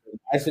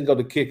 I think go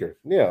the kicker.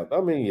 Yeah, I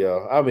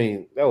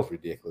mean, that was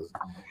ridiculous.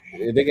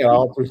 They got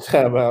all 3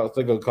 timeouts.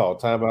 They're gonna call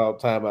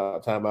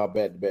timeout,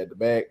 back to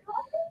back.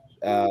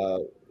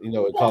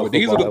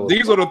 These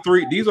are the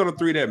 3. These are the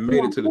 3 that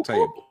made it to the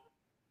table.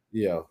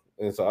 Yeah,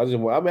 and so I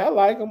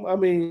like them.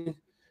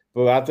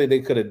 But I think they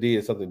could have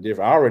did something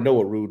different. I already know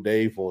what rule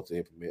Dave wants to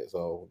implement,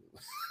 so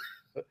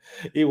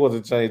he wants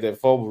to change that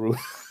fumble rule.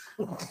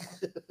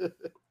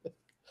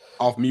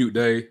 Off mute,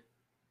 Dave.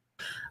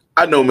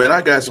 I know, man.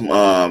 I got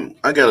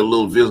I got a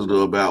little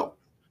visitor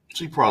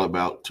she's probably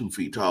about 2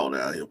 feet tall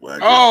now.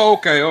 Oh,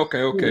 okay. The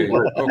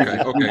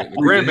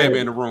grandbaby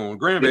in the room.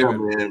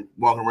 Grandbaby, man,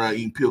 walking around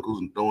eating pickles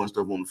and throwing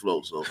stuff on the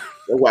floor. So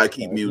that's why I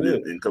keep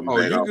muted and coming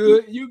back. Oh, you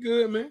good? You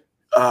good, man?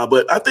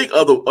 But I think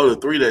other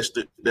 3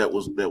 that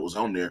was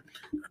on there,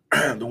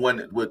 the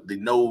one with the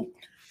no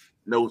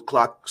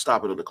clock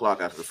stopping of the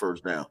clock after the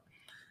first down.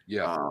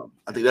 Yeah,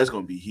 I think that's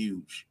going to be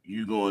huge.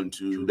 You're going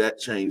to that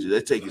changes.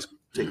 That take your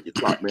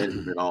clock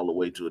management all the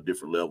way to a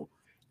different level,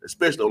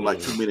 especially on like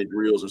 2-minute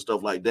drills and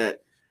stuff like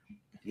that.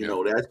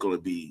 That's going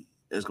to be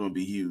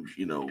huge.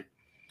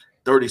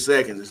 30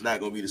 seconds, it's not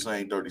going to be the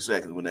same 30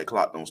 seconds when that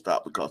clock don't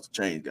stop because the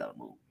chains got to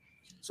move.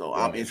 So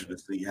I'm interested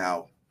to see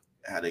how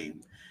they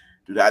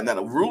do that. Now,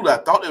 the rule I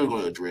thought they were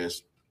going to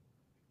address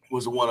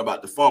was the one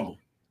about the fumble.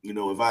 You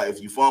know,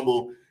 if you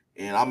fumble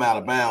and I'm out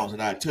of bounds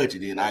and I touch it,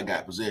 then I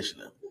got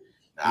possession of it.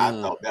 Now, I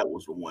thought that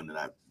was the one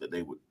that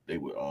they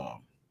would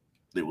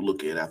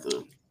look at after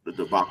the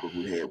debacle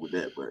we had with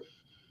that, but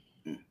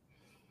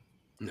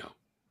no.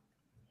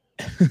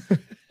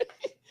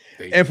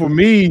 And for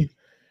me,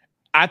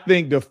 I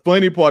think the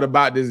funny part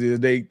about this is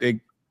they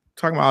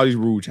talking about all these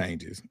rule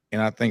changes,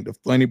 and I think the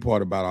funny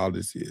part about all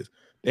this is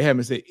they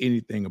haven't said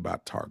anything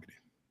about targeting.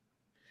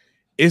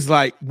 It's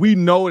like we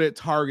know that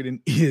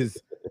targeting is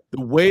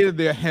the way that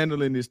they're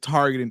handling this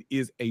targeting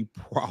is a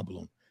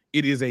problem.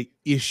 It is a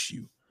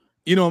issue.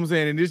 You know what I'm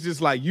saying? And it's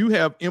just like you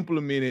have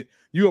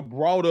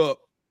brought up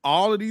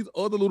all of these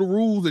other little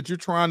rules that you're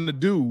trying to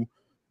do,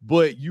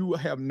 but you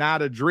have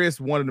not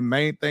addressed one of the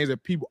main things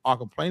that people are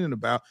complaining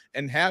about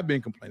and have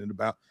been complaining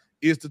about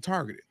is the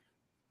targeting.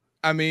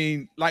 I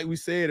mean, like we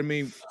said, I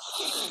mean,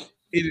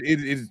 it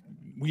is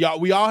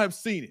we all have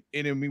seen it.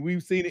 And I mean,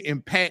 we've seen it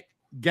impact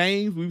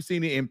games, we've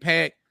seen it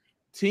impact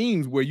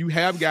teams where you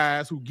have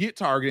guys who get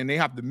targeted and they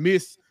have to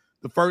miss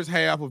the first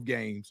half of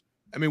games.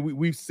 I mean,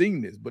 we've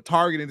seen this, but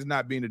targeting is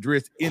not being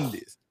addressed in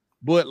this.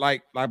 But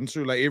like I'm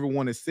sure like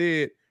everyone has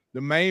said,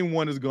 the main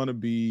one is going to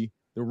be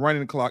the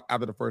running clock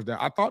after the first down.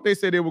 I thought they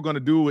said they were going to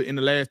do it in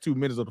the last 2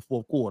 minutes of the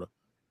fourth quarter.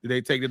 Did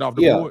they take it off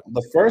the board?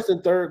 The first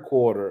and third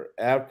quarter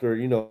after,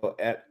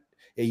 it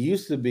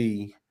used to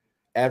be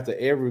after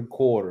every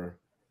quarter,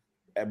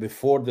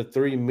 before the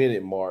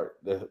 3-minute mark,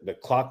 the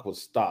clock would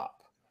stop.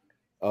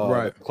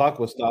 Right. The clock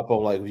would stop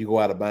on like if you go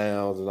out of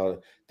bounds and all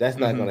that. That's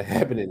not going to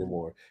happen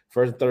anymore.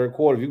 First and third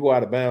quarter, if you go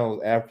out of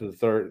bounds after the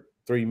third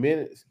 3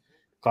 minutes,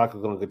 the clock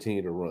is going to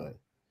continue to run.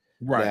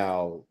 Right.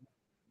 Now,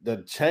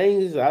 the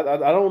changes, I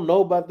don't know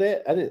about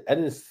that. I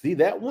didn't see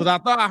that one. Because I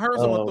thought I heard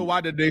someone throw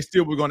out that they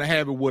still were going to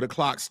have it where the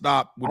clock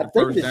stopped with I the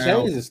think first the down.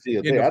 changes is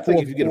still there. I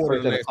think if you get a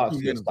first down, the clock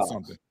still stops.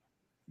 Something.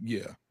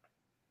 Yeah.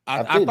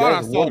 I thought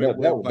I saw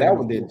that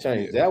one didn't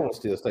change. That one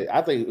still stayed.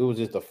 I think it was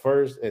just the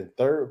first and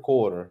third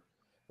quarter.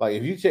 Like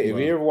if you check, if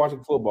you ever watch a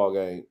football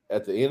game,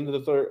 at the end of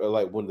the third, or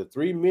like when the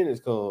 3 minutes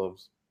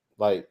comes,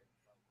 like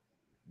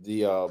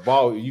the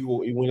ball you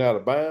went out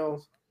of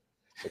bounds,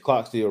 the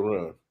clock still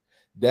runs.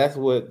 That's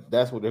what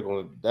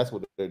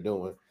they're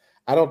doing.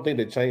 I don't think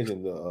they're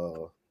changing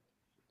the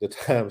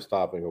time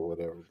stopping or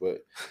whatever.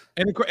 But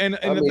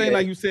the thing,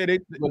 like you said, they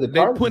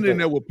put it in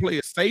there with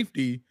player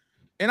safety,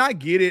 and I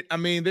get it. I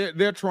mean,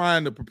 they're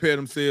trying to prepare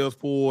themselves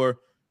for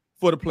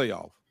the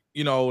playoff.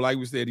 You know, like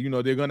we said,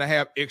 they're gonna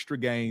have extra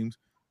games.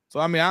 So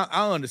I mean,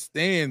 I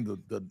understand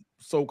the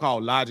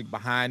so-called logic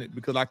behind it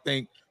because I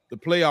think the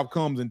playoff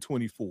comes in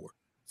 24.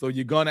 So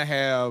you're gonna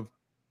have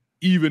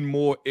even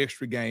more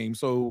extra games.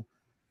 So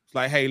it's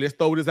like, hey, let's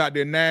throw this out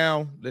there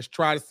now. Let's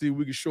try to see if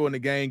we can shorten the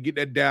game, get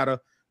that data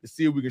to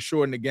see if we can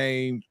shorten the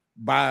game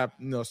by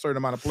a certain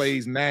amount of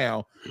plays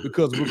now,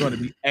 because we're going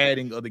to be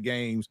adding other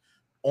games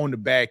on the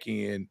back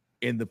end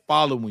in the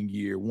following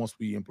year once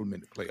we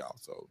implement the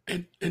playoffs. So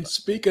and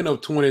speaking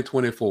of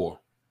 2024,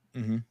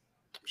 I'm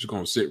just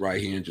gonna sit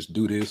right here and just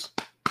do this.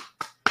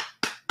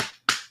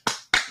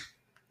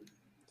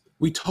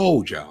 We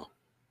told y'all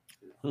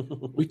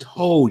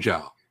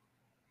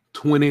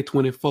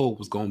 2024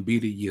 was gonna be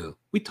the year.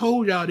 We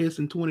told y'all this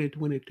in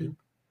 2022.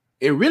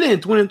 And really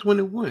in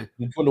 2021.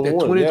 That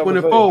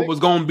 2024 was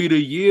gonna be the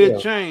year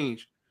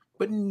change.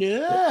 But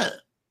no.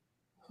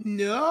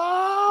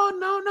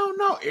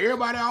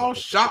 Everybody all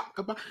shocked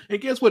about.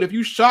 And guess what? If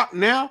you shocked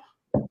now,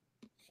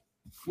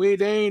 they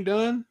ain't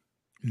done.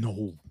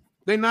 No.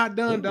 They not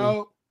done,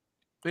 dog.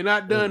 They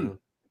not done.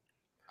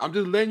 I'm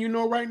just letting you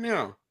know right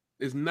now.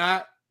 It's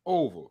not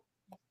over.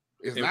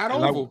 It's not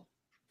over.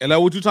 And like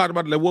what you talked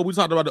about, like what we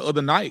talked about the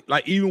other night,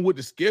 like even with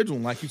the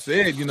scheduling, like you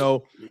said,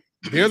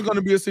 there's going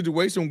to be a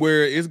situation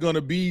where it's going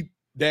to be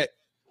that,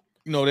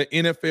 the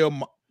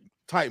NFL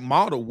type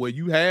model where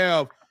you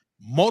have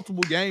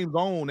multiple games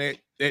on at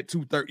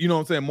 2:30. You know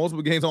what I'm saying?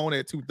 Multiple games on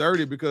at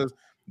 2:30 because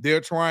they're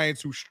trying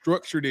to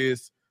structure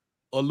this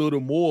a little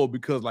more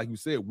because, like you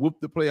said, with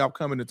the playoff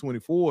coming to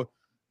 24,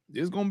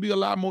 there's going to be a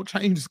lot more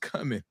changes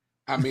coming.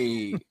 I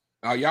mean,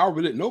 y'all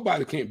really,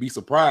 nobody can't be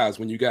surprised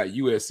when you got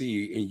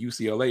USC and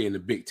UCLA in the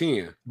Big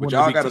Ten. But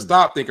y'all got to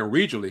stop thinking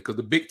regionally because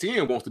the Big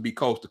Ten wants to be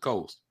coast to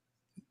coast.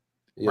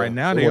 Yeah, right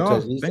now they are.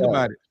 Think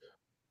about it.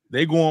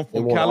 They going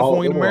from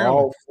California to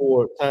Maryland.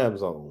 All 4 time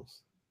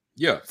zones.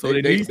 Yeah, so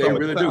they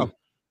really do.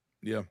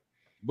 Yeah.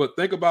 But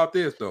think about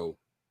this, though.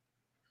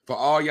 For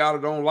all y'all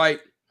that don't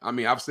like, I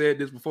mean, I've said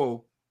this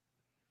before.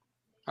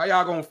 How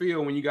y'all going to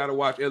feel when you got to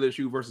watch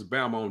LSU versus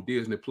Bama on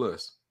Disney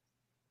Plus?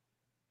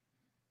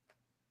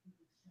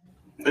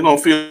 They're going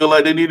to feel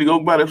like they need to go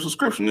buy their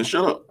subscription and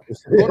shut up.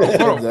 Hold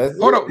on, Dave.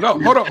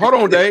 Hold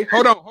on, Dave.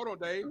 How about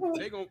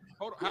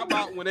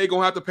when they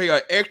going to have to pay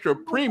an extra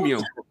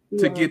premium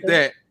to get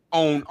that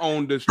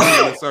on the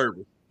streaming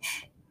service?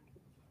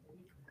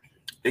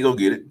 They going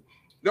to get it.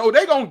 No,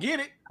 they going to get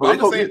it. I'm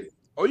just saying,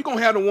 you going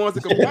to have the ones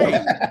that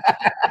complain.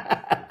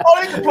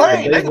 ain't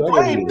complaining. They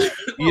complaining.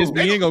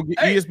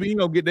 ESPN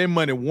gonna get their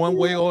money one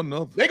way or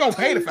another. They gonna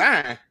pay the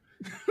fine.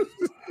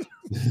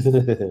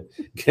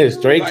 Get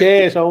straight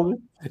cash,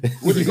 homie.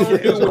 What you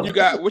gonna do when you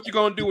got? What you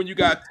gonna do when you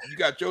got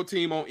your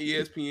team on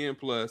ESPN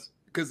Plus?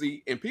 Because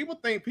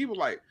people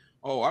like,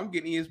 oh, I'm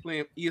getting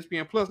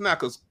ESPN Plus now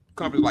because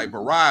companies like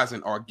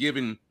Verizon are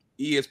giving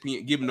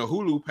ESPN the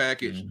Hulu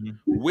package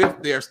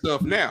with their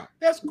stuff now.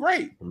 That's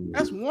great.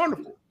 That's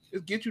wonderful.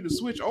 It gets you to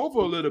switch over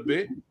a little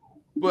bit.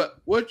 But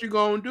what you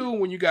gonna do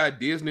when you got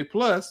Disney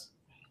Plus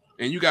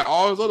and you got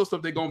all this other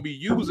stuff they're gonna be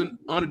using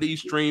under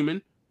these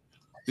streaming?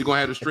 You're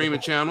gonna have the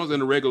streaming channels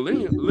and the regular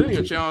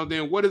linear channels.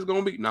 Then what is it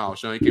gonna be? No,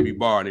 Sean, you can't be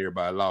barring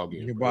everybody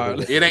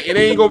login. It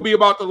ain't gonna be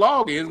about the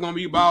login. It's gonna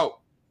be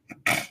about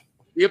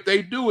if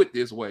they do it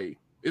this way.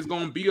 It's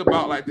gonna be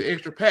about like the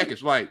extra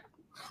package, like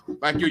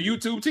your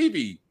YouTube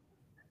TV.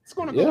 It's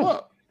gonna go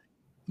up.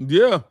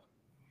 Yeah.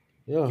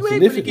 You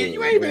ain't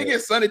gonna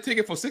get Sunday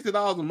ticket for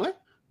 $60 a month.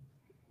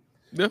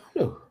 Yeah.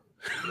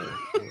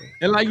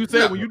 And like you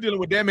said, when you're dealing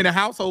with that many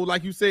households,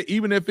 like you said,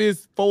 even if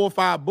it's $4 or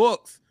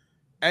 $5,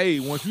 hey,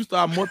 once you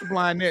start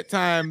multiplying that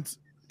times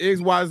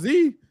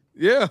XYZ,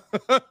 yeah.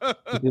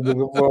 You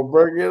looking for a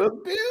burger and a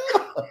bill?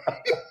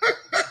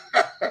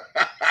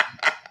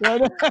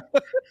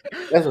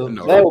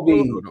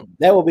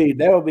 That would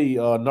be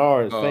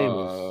Nars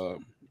famous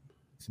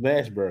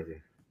Smash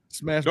Burger.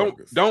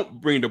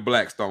 Don't bring the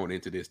Blackstone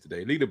into this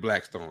today. Leave the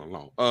Blackstone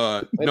alone.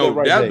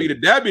 That'd be the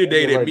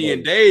day that me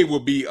and Dave will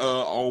be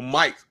on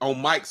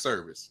Mike's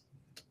service.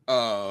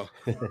 Mike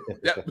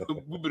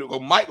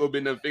will have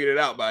been figured it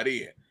out by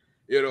then.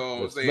 You know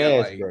what I'm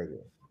saying? Smash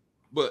Burger.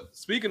 But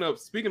speaking of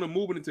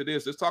moving into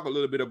this, let's talk a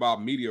little bit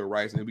about media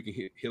rights, and then we can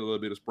hit a little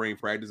bit of spring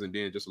practice, and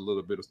then just a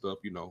little bit of stuff.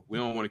 We don't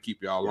want to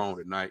keep y'all long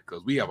tonight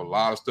because we have a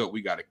lot of stuff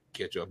we got to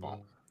catch up on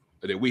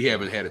that we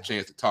haven't had a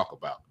chance to talk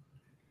about.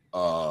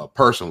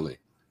 Personally,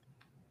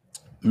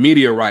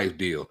 media rights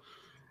deal.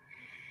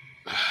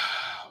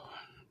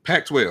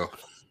 Pac-12.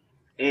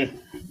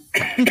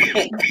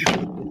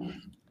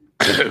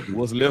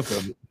 What's left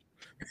of it?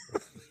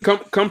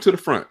 Come to the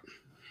front.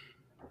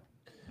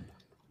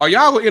 Are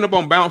y'all gonna end up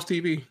on Bounce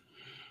TV?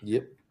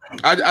 Yep.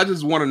 I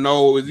just want to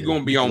know: is you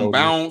gonna be on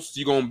Bounce?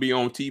 You gonna be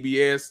on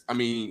TBS? I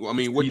mean, what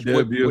are you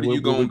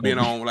gonna be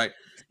on? Like,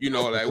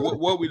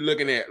 what we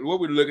looking at? What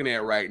we're looking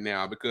at right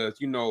now? Because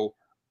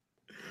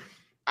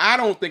I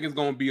don't think it's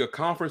gonna be a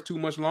conference too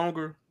much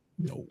longer.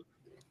 No.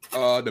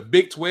 The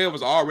Big 12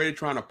 is already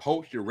trying to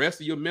poach the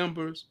rest of your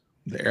members.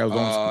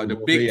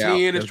 The Big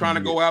 10 is trying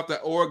to go after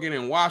Oregon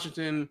and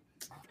Washington.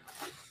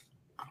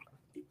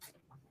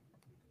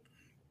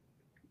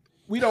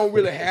 We don't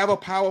really have a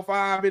Power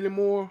 5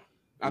 anymore.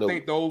 I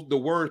think the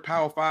words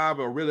Power 5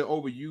 are really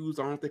overused.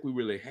 I don't think we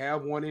really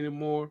have one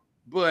anymore.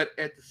 But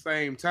at the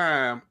same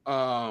time,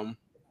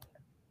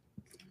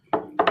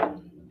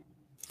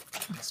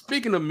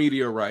 speaking of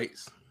media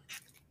rights,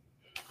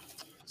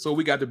 so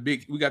we got the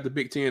Big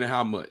 10 and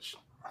how much?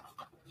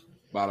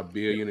 About $1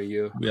 billion a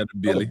year. We had a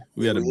Billy.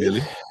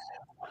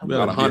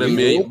 About $100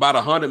 million. About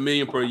 $100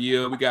 million per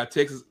year. We got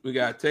Texas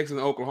and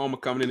Oklahoma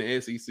coming in the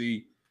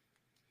SEC.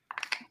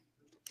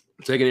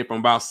 Taking it from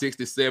about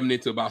 60, 70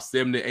 to about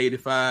 70,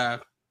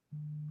 85.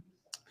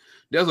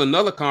 There's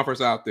another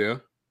conference out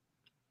there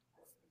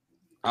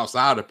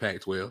outside of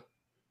Pac-12.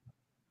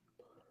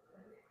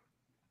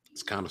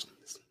 It's kind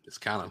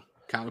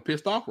of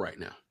pissed off right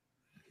now.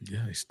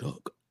 Yeah, he's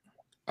stuck.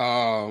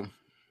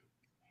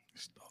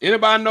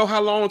 Anybody know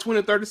how long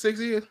 2036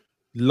 is?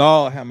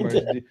 Lord have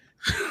mercy.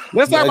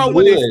 Let's talk about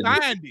when they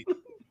signed it.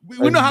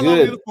 We know how long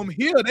it is from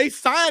here. They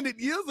signed it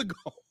years ago.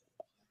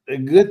 A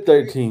good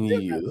 13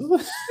 years.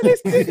 They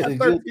still got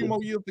 13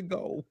 more years to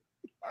go.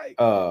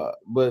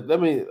 But I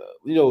mean,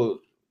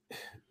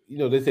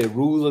 they say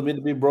rules are meant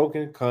to be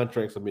broken,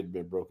 contracts are meant to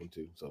be broken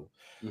too. So,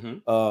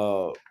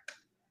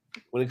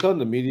 when it comes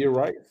to media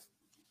rights,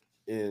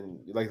 and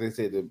like they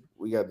said,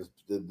 we got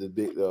the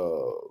big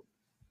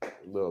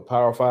the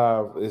Power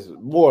 5 is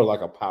more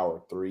like a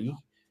Power 3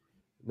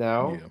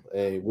 now,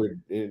 and well,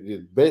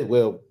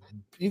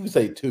 you can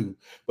say 2,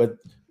 but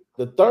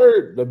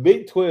the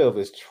Big 12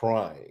 is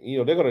trying.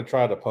 They're going to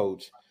try to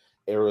poach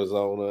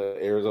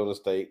Arizona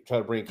State, try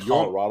to bring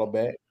Colorado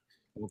back.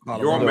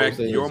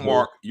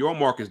 Your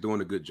mark is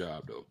doing a good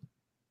job though.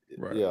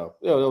 Right. Yeah,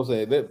 what I'm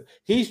saying, that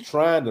he's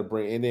trying to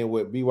bring, and then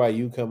with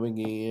BYU coming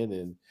in,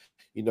 and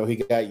he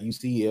got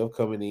UCF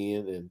coming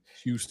in, and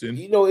Houston.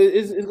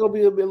 It's going to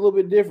be a little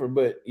bit different,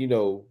 but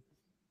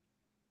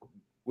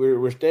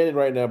we're standing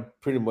right now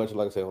pretty much,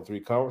 like I said, on 3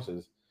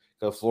 conferences.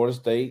 Because Florida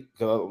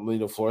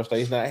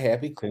State's not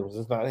happy,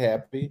 Clemson's not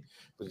happy,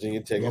 Virginia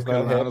Tech is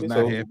not happy.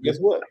 So guess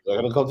what? They're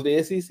going to come to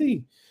the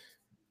SEC.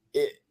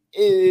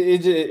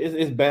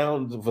 It's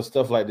bound for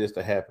stuff like this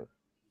to happen.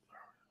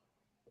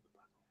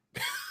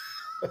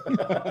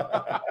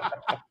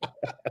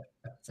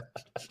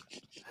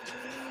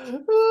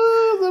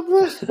 The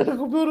president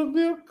gonna build a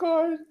milk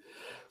cart.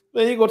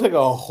 Man, he gonna take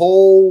a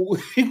whole.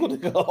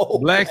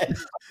 Black.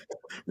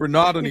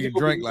 Ronaldo need to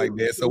drink like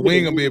that, so we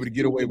ain't gonna be able to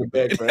get away with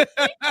that.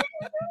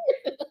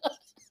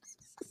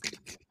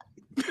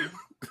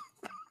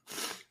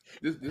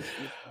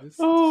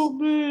 Oh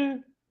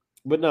man,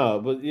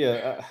 but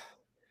yeah,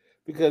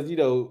 because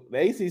the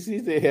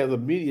ACC still has a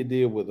media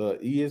deal with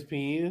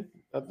ESPN,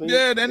 I think.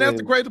 Yeah, and that's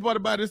the crazy part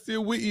about it.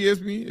 Still with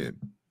ESPN,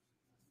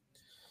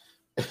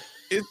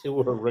 it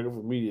was a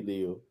regular media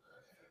deal.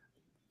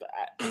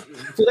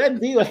 So that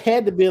deal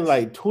had to be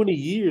like 20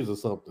 years or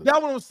something.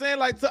 That's what I'm saying.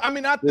 Like, so, I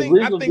think that's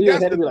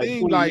the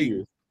thing. Like,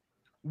 years.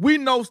 We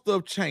know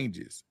stuff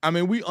changes. I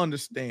mean, we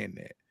understand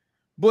that,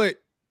 but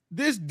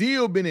this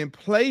deal been in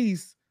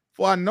place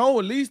for I know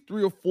at least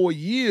 3 or 4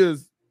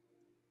 years,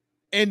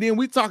 and then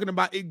we talking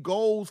about it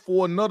goes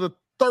for another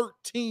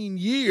 13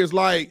 years.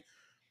 Like,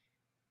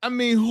 I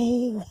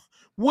mean,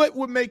 what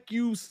would make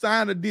you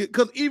sign a deal?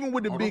 Because even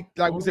with the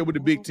with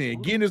the Big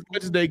Ten, getting as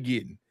much as they're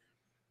getting,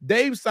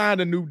 they've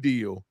signed a new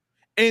deal,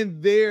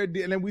 and their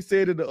deal, and we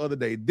said it the other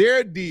day,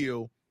 their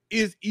deal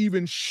is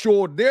even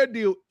short. Their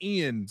deal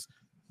ends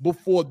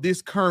before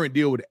this current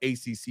deal with the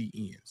ACC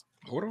ends.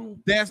 Hold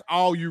on. That's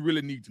all you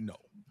really need to know.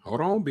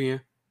 Hold on, Ben.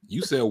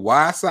 You said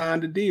why sign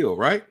the deal,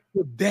 right?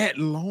 For that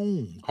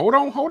long. Hold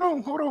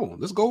on.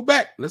 Let's go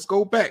back.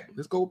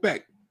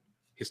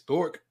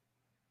 Historic.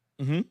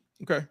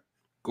 Okay.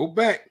 Go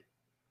back.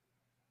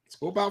 Let's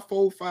go about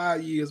 4 or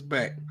 5 years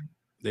back.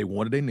 They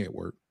wanted a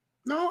network.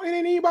 No, it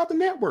ain't even about the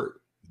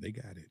network. They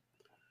got it.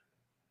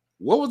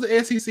 What was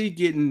the SEC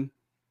getting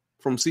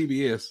from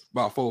CBS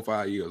about 4 or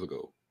 5 years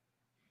ago?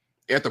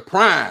 At the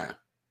prime.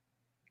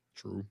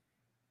 True.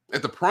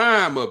 At the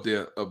prime of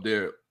their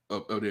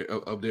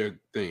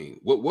thing.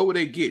 What were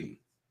they getting?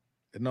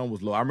 The number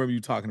was low. I remember you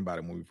talking about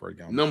it when we first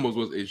got on. Numbers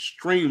was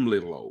extremely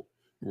low.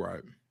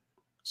 Right.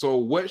 So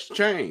what's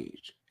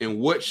changed and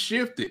what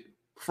shifted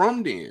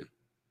from then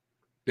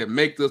that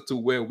makes us to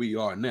where we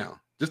are now?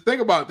 Just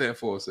think about that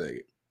for a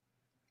second.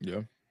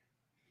 Yeah.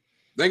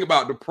 Think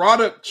about the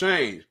product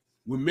change.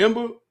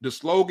 Remember the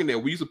slogan that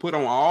we used to put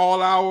on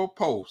all our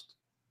posts?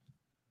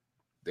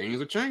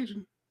 Things are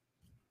changing.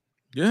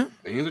 Yeah.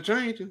 Things are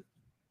changing.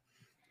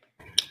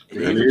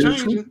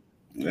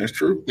 That's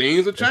true.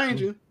 Things are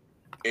changing.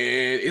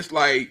 And it's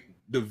like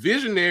the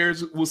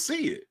visionaries will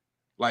see it.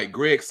 Like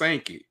Greg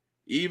Sankey,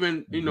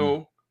 even,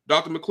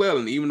 Dr.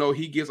 McClellan, even though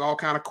he gets all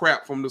kind of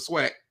crap from the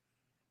SWAC,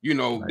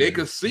 they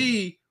could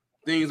see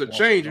things are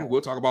changing.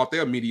 We'll talk about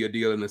their media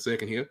deal in a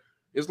second here.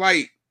 It's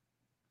like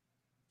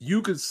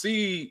you could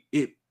see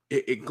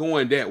it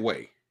going that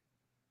way.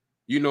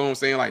 You know what I'm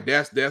saying? Like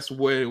that's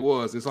what it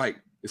was. It's like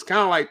it's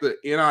kind of like the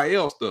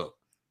NIL stuff.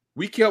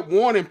 We kept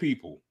warning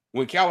people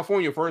when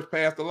California first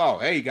passed the law.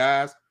 Hey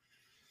guys,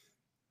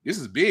 this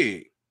is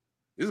big.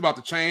 This is about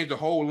to change the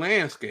whole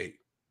landscape.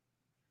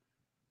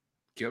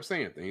 Kept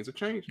saying things are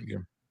changing. Yeah.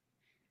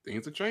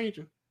 Things are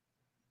changing,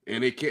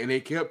 and they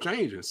kept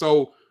changing.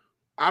 So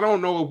I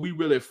don't know if we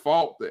really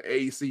fought the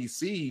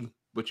ACC,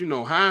 but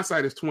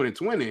hindsight is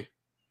 2020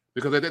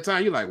 because at that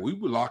time you're like we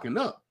were locking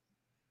up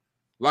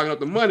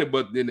the money,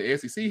 but then the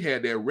SEC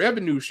had their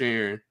revenue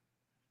sharing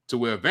to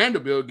where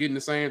Vanderbilt getting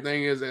the same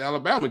thing as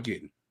Alabama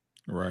getting.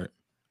 Right.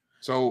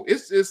 So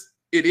it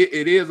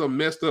is a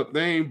messed up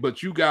thing,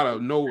 but you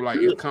gotta know like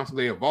it's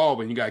constantly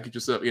evolving. You gotta get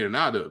yourself in and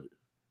out of it.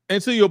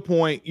 And to your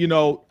point,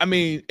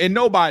 and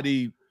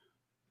nobody,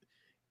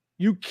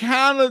 you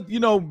kind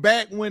of,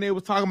 back when they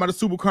was talking about the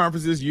super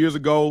conferences years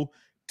ago,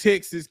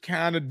 Texas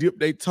kind of dipped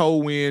their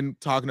toe in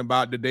talking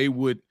about that they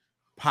would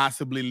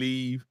possibly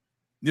leave.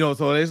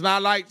 So it's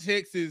not like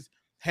Texas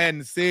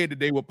hadn't said that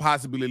they would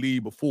possibly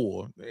leave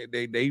before.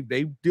 They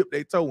dipped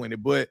their toe in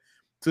it. But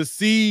to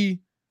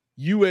see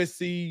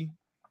USC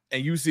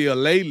and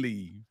UCLA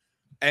leave,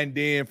 and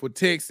then for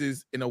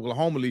Texas and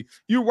Oklahoma leave,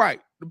 you're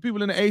right. The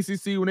people in the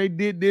ACC, when they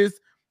did this,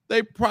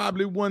 they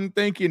probably weren't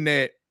thinking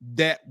that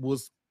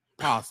was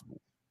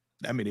possible.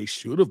 I mean, they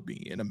should have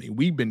been. I mean,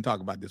 we've been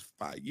talking about this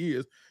for 5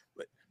 years,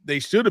 but they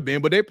should have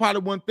been. But they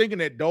probably weren't thinking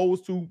that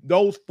those 4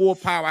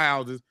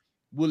 powerhouses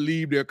will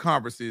leave their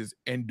conferences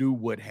and do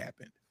what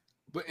happened.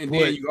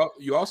 Then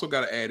you also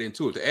got to add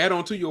into it. To add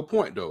on to your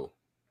point, though,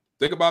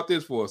 think about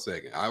this for a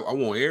second. I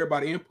want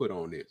everybody input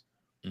on this.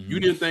 Mm-hmm. You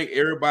didn't think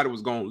everybody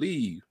was going to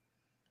leave,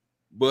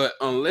 but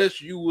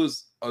unless you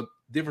was a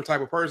different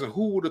type of person,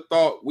 who would have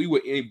thought we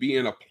would be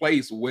in a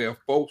place where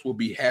folks would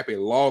be happy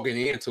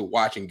logging into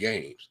watching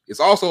games? It's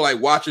also like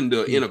watching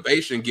the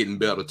innovation getting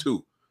better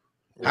too.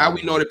 How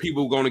we know that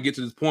people are going to get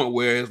to this point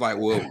where it's like,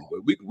 well,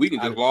 we can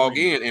just log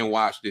in and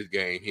watch this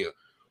game here.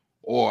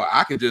 Or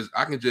I can just,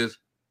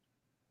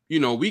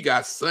 we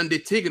got Sunday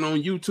Ticket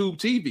on YouTube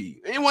TV.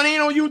 Anyone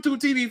ain't on YouTube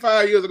TV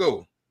 5 years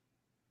ago.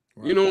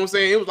 Right. You know what I'm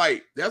saying? It was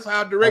like, that's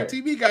how Direct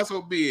TV got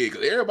so big,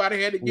 because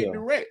everybody had to get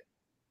direct.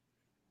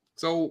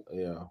 So,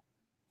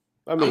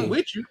 I mean, I'm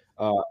with you.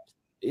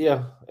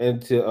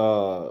 And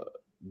to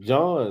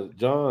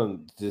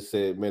John just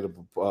said, made a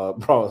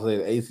problem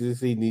saying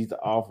ACC needs to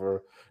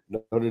offer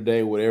Notre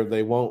Dame whatever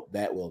they want.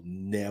 That will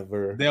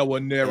never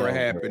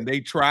happen. They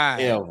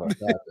tried. Ever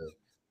happen.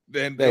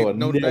 Then they will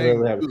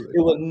never happen.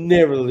 It will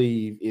never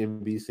leave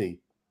NBC.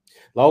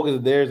 Long as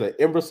there's an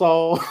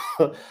imbecile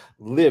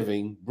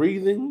living,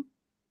 breathing,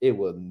 it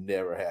will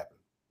never happen.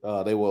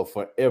 They will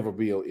forever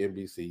be on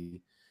NBC.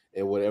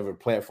 and whatever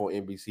platform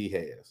NBC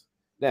has.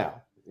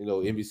 Now,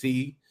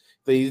 NBC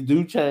things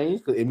do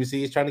change because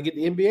NBC is trying to get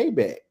the NBA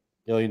back.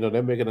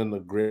 They're making an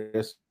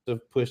aggressive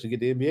push to get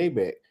the NBA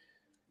back.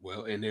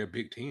 Well, and they're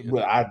Big Ten.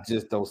 But I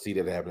just don't see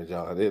that happening,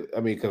 John.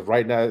 Because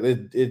right now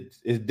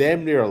it's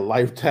damn near a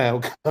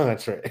lifetime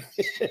contract.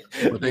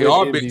 But they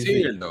are Big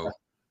Ten, though.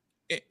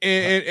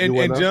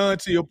 And John,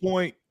 to your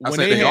point, I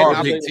said they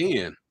are Big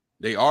Ten.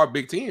 They are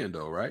Big Ten,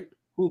 though, right?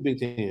 Who's Big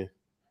Ten?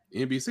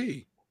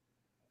 NBC.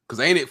 Because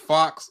ain't it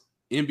Fox,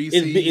 NBC?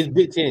 It's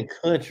Big Ten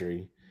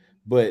country,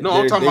 but no,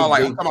 I'm talking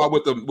about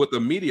with the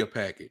media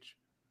package.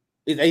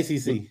 It's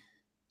ACC.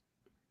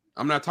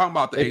 I'm not talking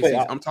about the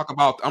ACC. I'm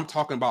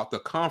talking about the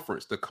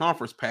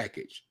conference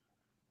package,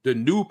 the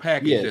new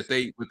package that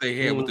they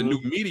had with the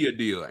new media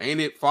deal. Ain't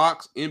it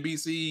Fox,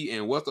 NBC,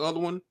 and what's the other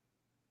one?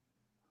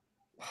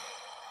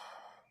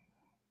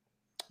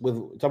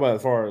 Talking about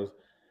as far as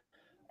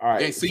all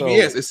right, and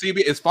CBS.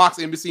 It's Fox,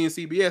 NBC, and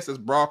CBS that's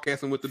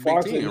broadcasting with the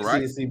Fox, Big Ten, NBC,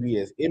 right? And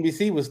CBS.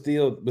 NBC was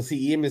still, but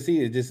see,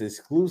 NBC is just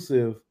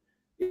exclusive.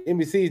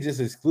 NBC is just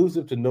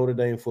exclusive to Notre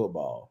Dame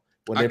football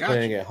when they're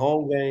playing at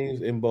home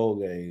games and bowl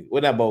games.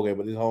 Well, not bowl games,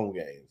 but it's home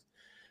games.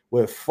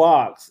 With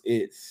Fox,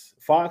 is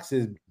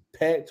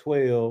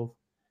Pac-12,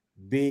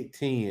 Big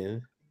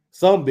Ten,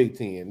 some Big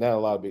Ten, not a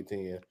lot of Big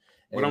Ten.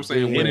 But I'm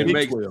saying, wouldn't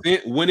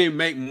it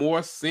make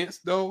more sense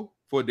though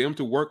for them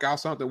to work out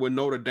something with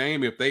Notre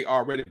Dame if they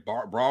already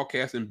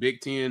broadcasting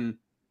Big Ten?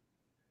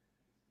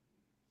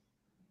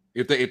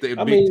 If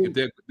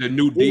the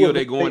new deal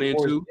they're going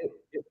into.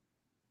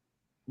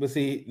 But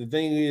see, the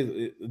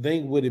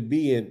thing would it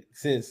be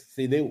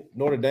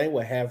Notre Dame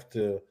would have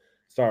to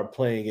start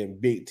playing in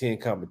Big Ten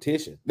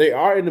competition. They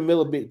are in the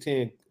middle of Big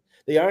Ten.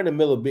 They are in the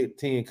middle of Big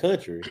Ten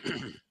country,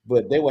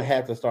 but they would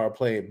have to start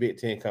playing Big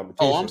Ten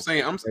competition. I'm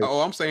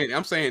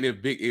saying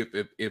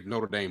if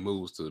Notre Dame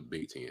moves to the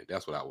Big Ten,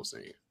 that's what I was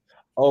saying.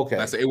 Okay,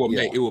 I said it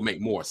will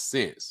make more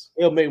sense.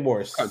 It'll make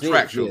more sense.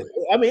 Contractually.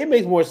 It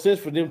makes more sense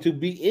for them to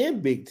be in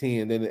Big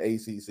Ten than the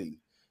ACC.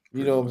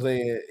 You know what I'm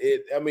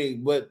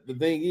saying? But the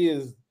thing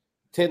is,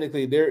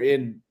 technically, they're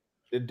in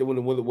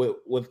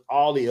with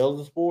all the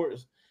other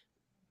sports.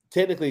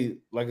 Technically,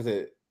 like I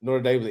said,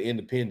 Notre Dame is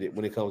independent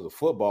when it comes to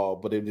football,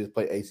 but they just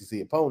play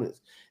ACC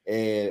opponents,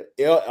 and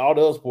all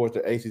the other sports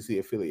are ACC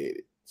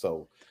affiliated.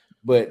 So,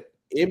 but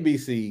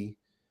NBC,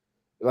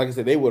 like I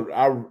said, it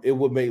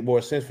would make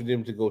more sense for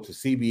them to go to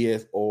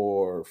CBS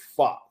or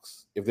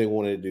Fox if they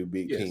wanted to do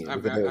Big Ten. I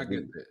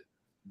get that.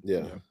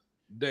 Yeah.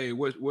 Dave,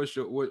 what's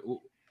your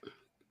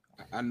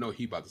I know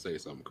he about to say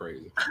something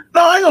crazy.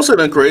 No, I ain't gonna say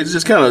nothing crazy.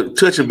 Just kind of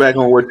touching back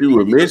on what you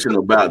were mentioning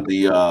about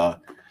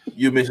the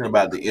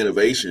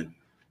innovation.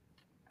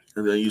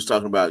 And then you was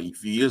talking about a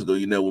few years ago,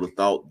 you never would have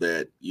thought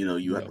that,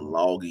 you have to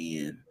log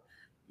in,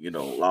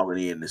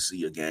 logging in to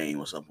see a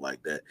game or something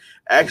like that.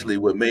 Actually,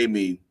 what made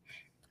me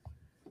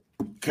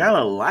kind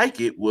of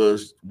like it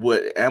was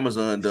what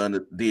Amazon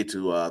did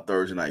to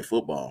Thursday Night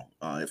Football.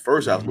 At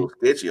first, I was a little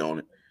sketchy on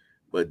it,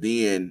 but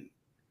then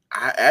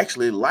I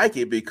actually like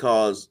it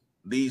because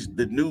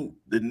the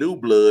new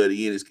blood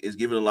is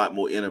giving a lot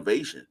more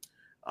innovation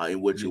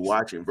in what you're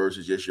watching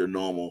versus just your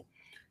normal,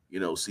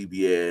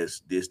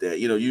 CBS, this, that,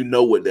 you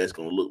know what that's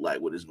going to look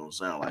like, what it's going to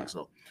sound like.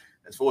 So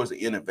as far as the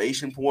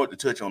innovation point, to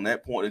touch on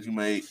that point that you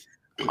made,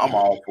 I'm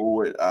all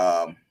for it.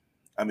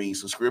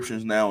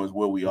 Subscriptions now is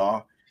where we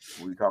are.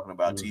 We're talking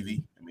about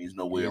TV. There's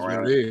no way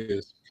around it. It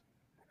is.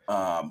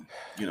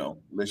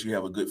 Unless you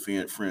have a good friend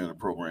of the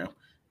program,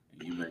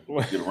 you may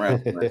get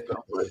around that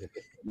stuff.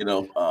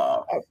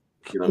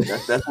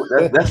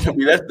 But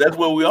that's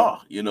where we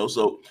are.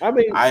 So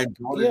I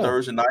enjoy the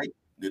Thursday night.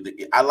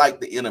 I like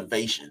the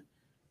innovation.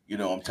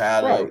 I'm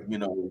tired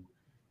of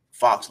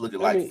Fox looking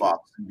like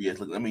Fox, CBS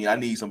looking. I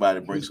need somebody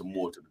to bring some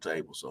more to the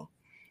table. So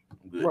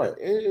I'm good. Right,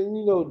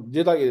 and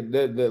just like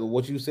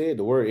what you said,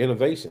 the word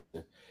innovation.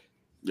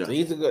 Yeah.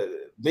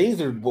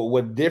 These are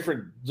what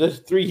different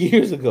just 3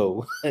 years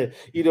ago. 3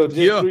 years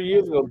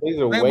ago, things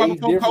are way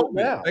different COVID.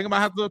 now. They might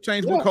have to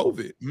change with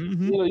COVID.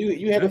 Mm-hmm.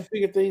 You had to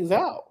figure things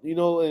out.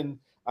 And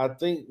I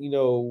think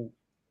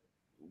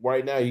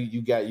right now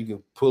you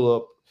can pull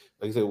up.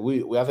 Like I said,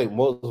 I think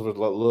most of us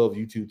love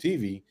YouTube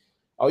TV.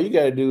 All you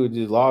got to do is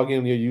just log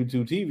in your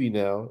YouTube TV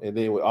now, and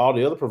then with all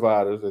the other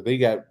providers, if they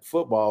got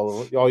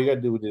football, all you got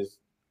to do is just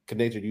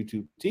connect your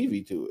YouTube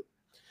TV to it.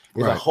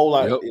 It's a whole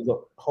lot. It's a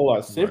whole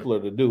lot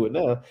simpler to do it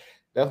now.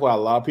 That's why a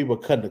lot of people are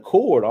cutting the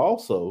cord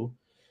also,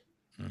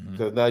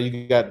 because now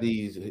you got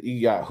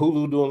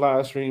Hulu doing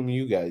live streaming,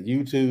 you got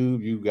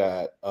YouTube, you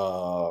got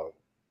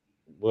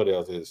what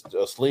else is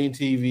Sling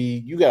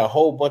TV. You got a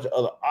whole bunch of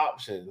other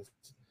options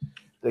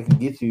that can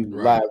get you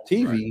live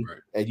TV,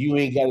 and you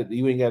ain't got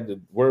to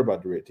worry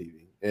about direct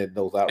TV and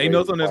those outrageous. Ain't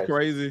no something that's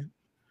crazy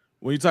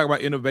when you talk about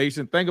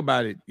innovation. Think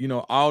about it.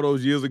 All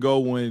those years ago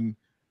when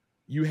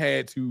you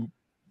had to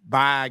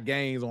buy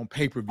games on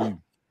pay-per-view.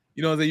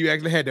 You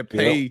actually had to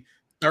pay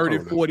 30,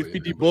 40,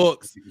 50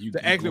 bucks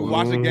to actually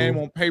watch a game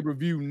on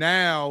pay-per-view.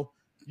 Now,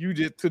 you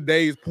just,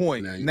 today's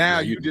point, now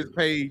you just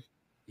pay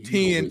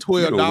 $10,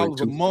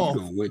 $12 a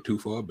month. You went too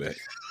far back.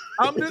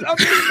 I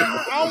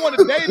don't want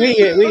to date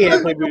it. We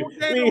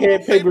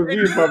had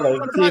pay-per-view probably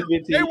like 10,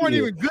 15 They weren't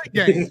even good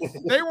games.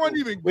 They weren't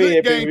even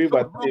good games. We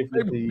about 10,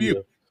 15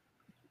 years.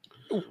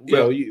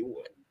 But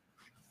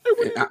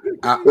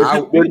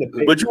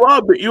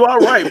you are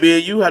right,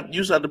 man. You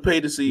used to have to pay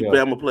to see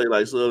Bama play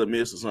like Southern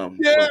Miss or something.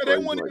 Yeah, they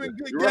weren't even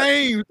good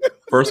games.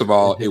 First of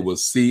all, it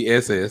was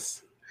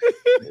CSS.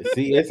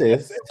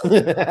 CSS.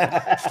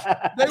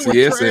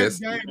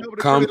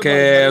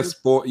 Comcast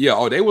Sport.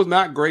 Yeah, they was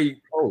not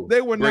great.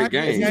 They were not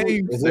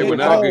games. They were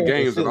not good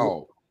games at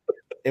all.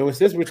 And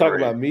since we're talking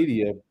about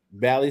media,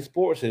 Valley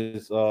Sports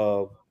is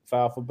filed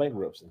for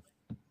bankruptcy.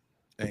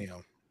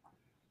 Damn.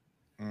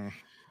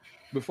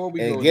 Before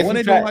we and go,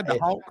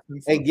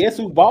 guess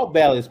who bought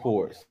Valley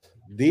Sports?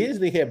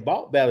 Disney had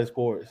bought Valley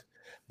Sports,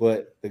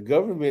 but the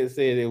government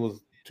said it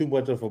was too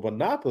much of a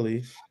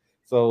monopoly,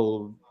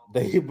 so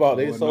they sold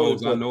it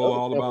to I know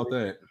all about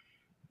that.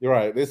 You're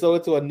right. They sold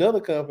it to another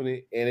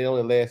company, and it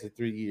only lasted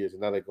 3 years,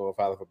 and now they're going to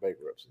file for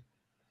bankruptcy.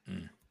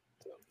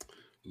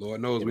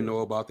 Lord knows we know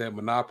about that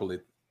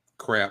monopoly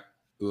crap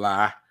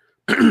lie.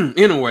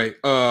 Anyway,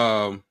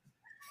 I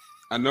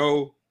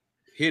know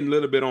hitting a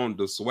little bit on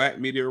the SWAC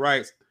media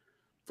rights.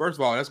 First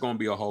of all, that's going to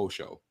be a whole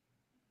show.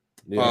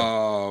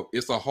 Yeah.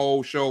 It's a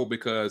whole show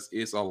because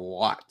it's a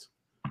lot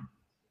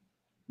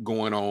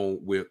going on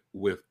with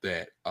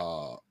that.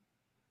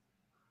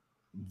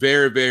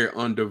 Very, very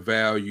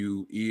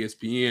undervalued.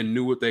 ESPN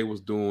knew what they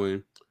was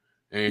doing,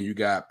 and you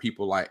got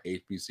people like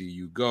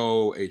HBCU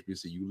Go,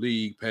 HBCU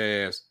League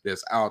Pass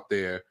that's out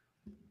there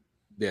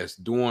that's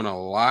doing a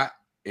lot,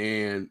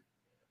 and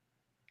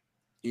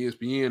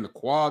ESPN, the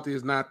quality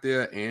is not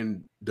there,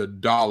 and the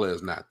dollar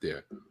is not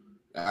there.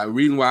 The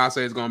reason why I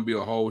say it's going to be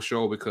a whole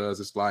show because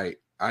it's like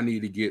I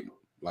need to get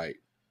like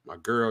my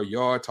girl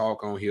Yard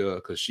Talk on here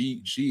because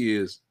she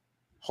is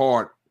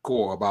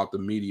hardcore about the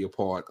media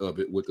part of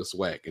it with the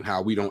SWAC and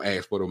how we don't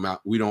ask for the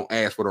amount, we don't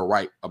ask for the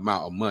right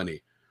amount of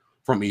money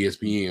from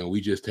ESPN.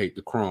 We just take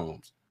the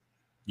crumbs,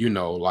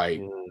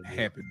 like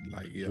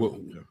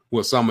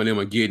what some of them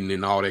are getting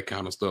and all that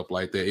kind of stuff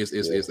like that.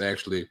 It's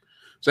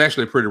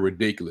actually pretty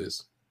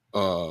ridiculous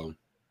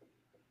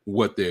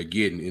what they're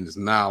getting, and it's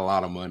not a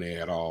lot of money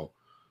at all.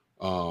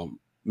 We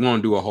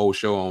want to do a whole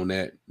show on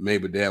that.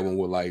 Maybe that one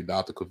with like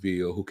Dr.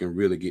 Cavill, who can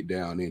really get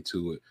down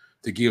into it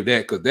to give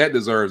that, because that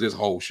deserves this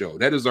whole show.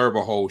 That deserves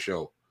a whole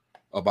show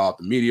about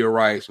the media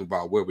rights,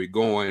 about where we're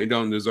going. It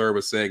doesn't deserve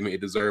a segment.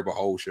 It deserves a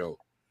whole show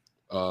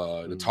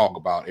to talk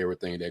about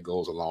everything that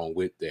goes along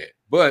with that.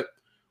 But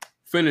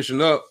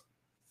finishing up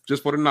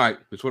just for the night,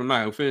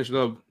 we're finishing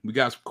up. We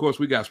got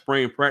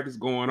spring practice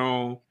going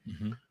on.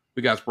 Mm-hmm.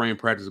 We got spring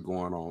practice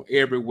going on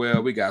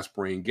everywhere. We got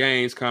spring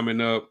games coming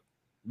up.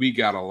 We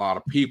got a lot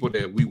of people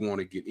that we want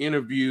to get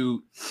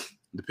interviewed,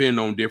 depending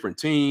on different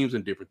teams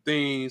and different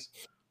things.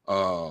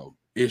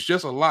 It's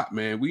just a lot,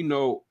 man. We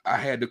know I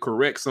had to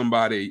correct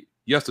somebody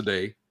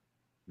yesterday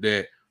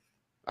that,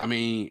 I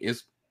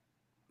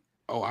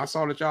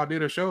saw that y'all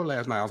did a show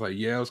last night. I was like,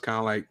 yeah, it was kind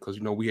of like, because,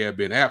 we had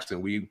been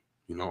absent. We,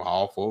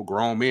 all four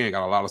grown men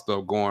got a lot of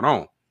stuff going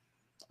on.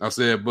 I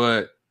said,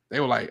 but they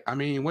were like,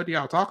 what are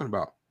y'all talking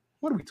about?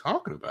 What are we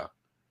talking about?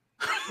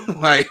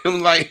 They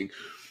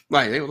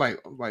were like,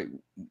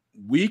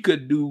 we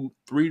could do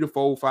 3 to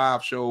 4,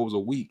 5 shows a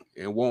week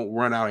and won't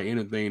run out of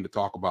anything to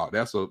talk about.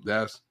 That's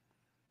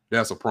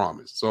a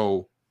promise.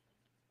 So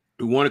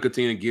we want to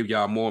continue to give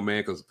y'all more,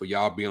 man, because for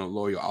y'all being a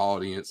loyal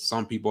audience,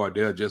 some people are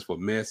there just for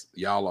mess.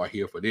 Y'all are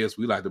here for this.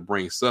 We like to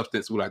bring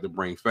substance. We like to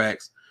bring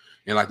facts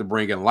and like to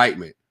bring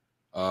enlightenment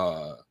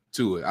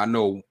to it. I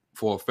know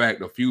for a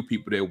fact, a few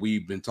people that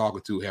we've been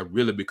talking to have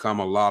really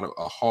become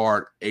a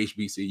hard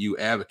HBCU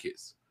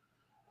advocates.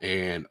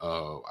 And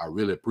I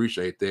really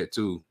appreciate that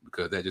too,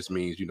 because that just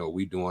means,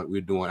 we're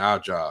doing our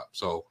job.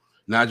 So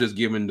not just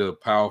giving the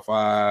Power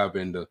 5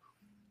 and the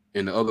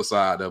other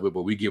side of it,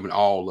 but we giving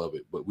all of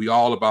it. But we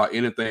all about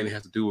anything that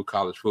has to do with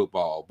college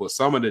football. But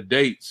some of the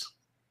dates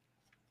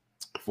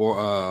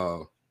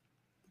for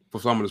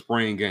some of the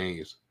spring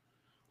games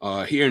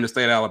here in the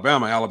state of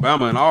Alabama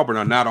and Auburn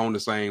are not on the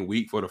same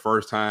week for the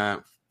first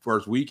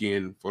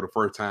weekend for the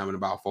first time in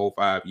about 4 or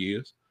 5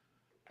 years.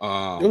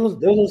 It was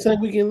the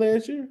same weekend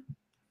last year.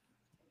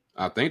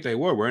 I think they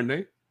were, weren't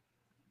they?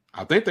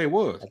 I think they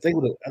was. I think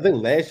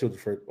last year was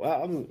the first.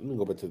 Well, I'm gonna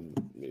go back to.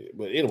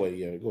 But anyway,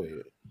 yeah, go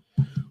ahead.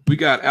 We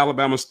got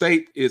Alabama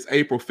State is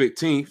April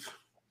 15th.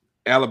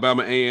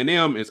 Alabama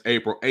A&M is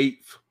April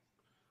 8th.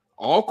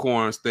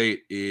 Alcorn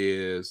State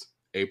is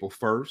April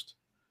 1st.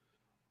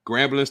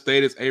 Grambling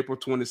State is April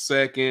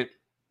 22nd.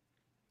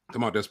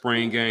 Talking about that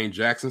spring game.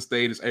 Jackson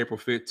State is April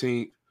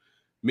 15th.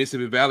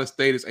 Mississippi Valley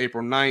State is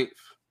April 9th.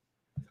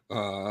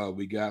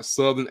 We got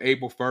Southern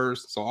April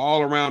 1st. So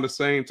all around the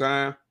same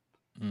time.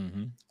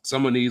 Mm-hmm.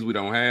 Some of these we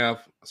don't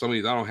have. Some of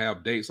these I don't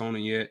have dates on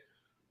it yet.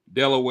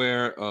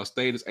 Delaware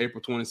State is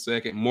April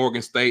 22nd.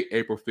 Morgan State,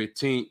 April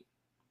 15th.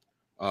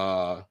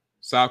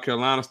 South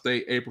Carolina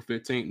State, April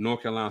 15th.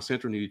 North Carolina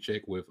Central need to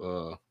check with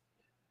a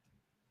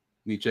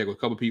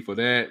couple people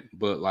for that.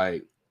 But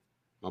like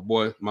my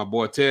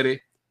boy Teddy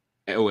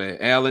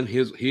Allen,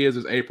 his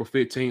is April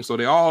 15th. So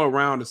they're all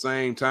around the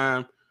same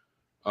time.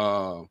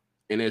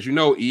 And as you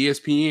know,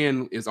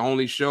 ESPN is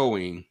only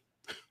showing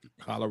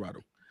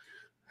Colorado.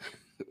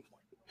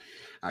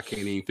 I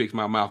can't even fix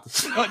my mouth.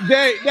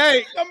 Dave,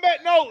 come back.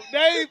 No,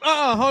 Dave.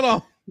 Hold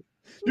on.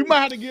 You might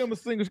have to give him a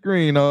single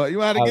screen. You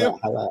might have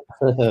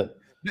to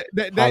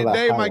give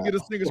Dave might get a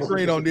single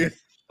screen on this.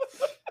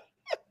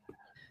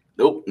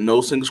 Nope,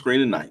 no single screen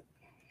tonight.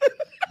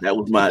 That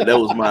was my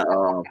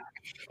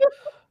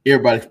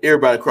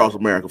everybody across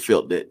America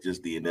felt that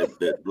just did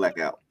that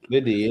blackout.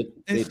 They did.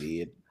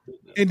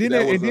 And then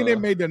they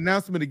made the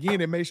announcement again.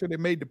 They made sure they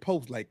made the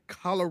post like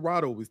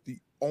Colorado is the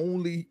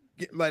only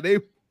like they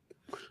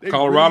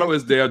Colorado really,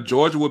 is there.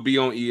 Georgia would be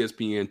on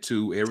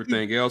ESPN2.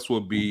 Everything else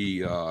will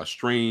be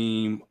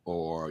stream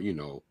or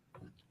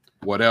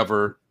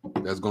whatever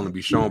that's going to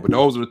be shown. But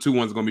those are the two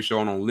ones going to be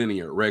shown on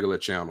linear, regular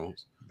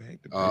channels.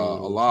 A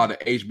lot of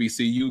the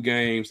HBCU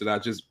games that I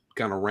just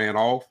kind of ran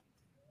off.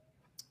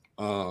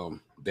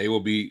 They will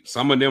be.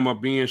 Some of them are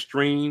being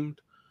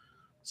streamed.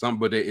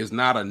 But there is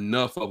not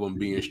enough of them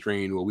being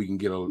streamed where we can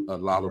get a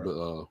lot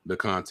of the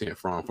content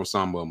from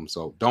some of them.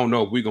 So don't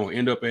know if we're gonna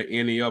end up at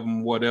any of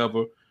them.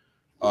 Whatever.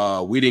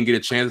 We didn't get a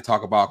chance to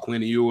talk about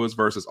Quinn Ewers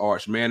versus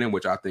Arch Manning,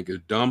 which I think is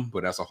dumb,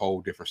 but that's a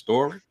whole different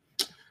story.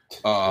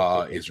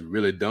 It's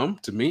really dumb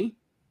to me.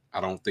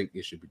 I don't think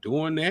they should be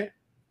doing that.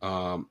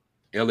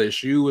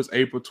 LSU is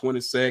April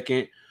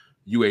 22nd.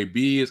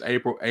 UAB is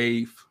April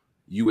 8th.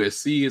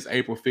 USC is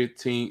April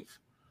 15th.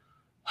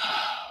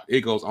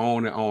 It goes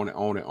on and on and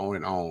on and on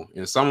and on.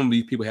 And some of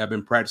these people have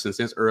been practicing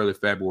since early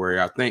February.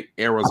 I think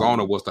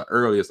Arizona was the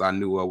earliest I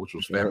knew of, which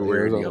was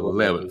February the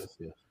 11th.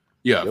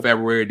 Yeah, yep.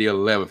 February the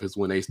 11th is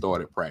when they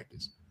started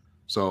practice.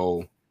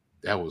 So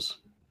that was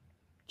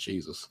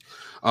Jesus.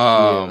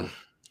 Trying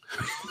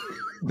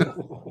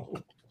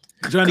to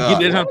get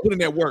that time, put in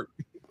that work.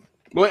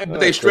 But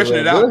they stretching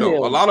it out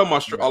though. A lot of them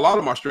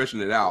are stretching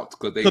it out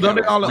because they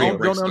don't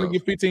only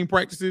get 15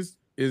 practices.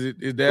 Is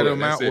that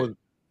amount?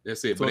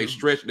 That's it. So, but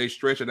they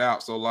stretch it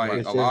out. So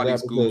like a lot of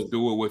these schools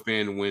do it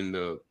within when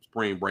the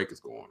spring break is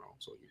going on.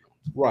 So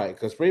right,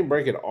 because spring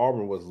break at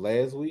Auburn was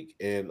last week,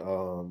 and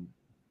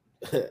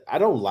I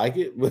don't like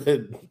it, but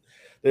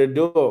they're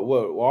doing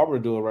what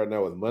Auburn doing right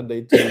now with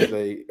Monday,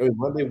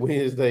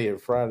 Wednesday,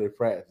 and Friday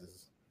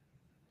practice.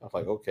 I was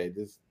like, okay,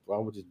 why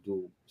would you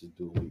do a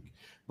week?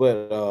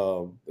 But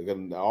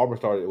Auburn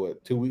started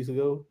 2 weeks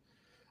ago.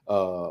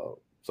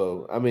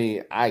 So I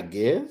mean, I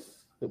guess.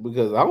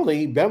 Because I don't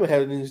think Bama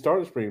hasn't even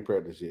started spring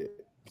practice yet,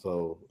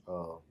 so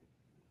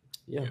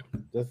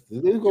it's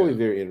going to be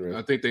very interesting.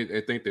 I think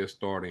they're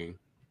starting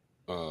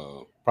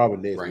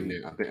probably next right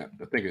week. now. I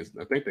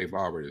think they've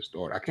already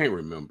started. I can't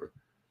remember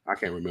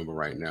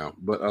right now,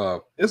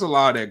 but there's a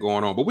lot of that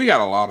going on. But we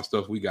got a lot of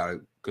stuff we got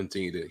to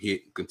continue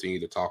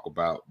to talk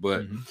about.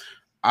 But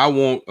I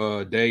want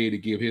Dave to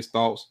give his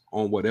thoughts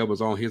on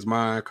whatever's on his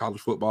mind,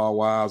 college football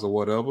wise or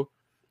whatever.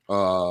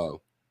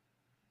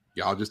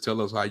 Y'all just tell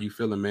us how you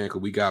feeling, man,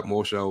 because we got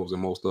more shows and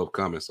more stuff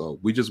coming. So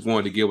we just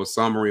wanted to give a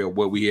summary of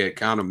what we had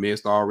kind of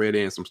missed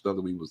already and some stuff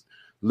that we was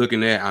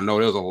looking at. I know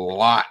there's a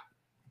lot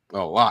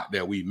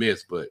that we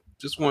missed, but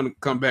just want to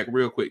come back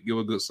real quick, give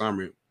a good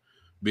summary,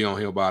 be on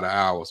here about an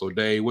hour. So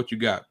Dave, what you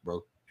got,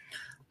 bro?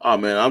 Oh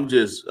man, I'm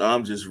just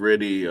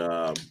ready.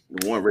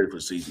 One, ready for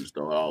the season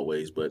start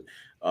always, but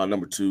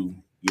number two,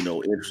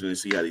 interested to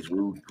see how these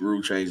rule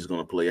changes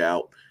going to play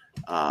out.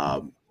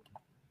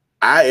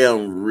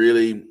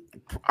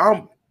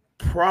 I'm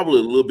probably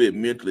a little bit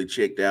mentally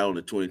checked out in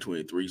the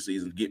 2023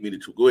 season. Go ahead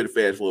and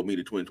fast forward me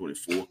to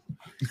 2024.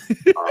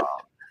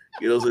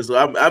 So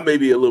I may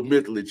be a little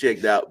mentally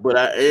checked out, but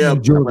I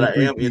am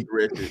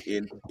interested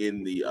in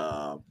the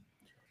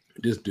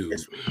this dude,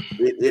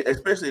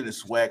 especially in the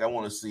SWAC. I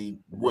want to see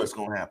what's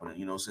going to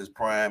happen. Since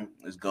Prime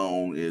is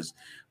gone,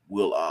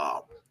 will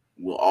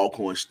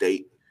Alcorn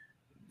State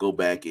go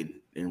back and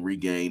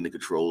regain the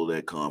control of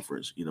that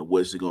conference?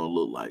 What's it going to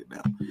look like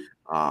now?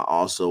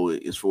 Also,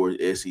 as far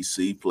as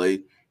SEC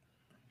play,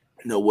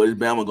 what is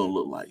Bama going to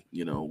look like?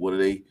 What are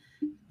the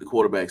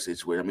quarterback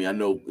situation? I mean, I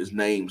know his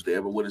name's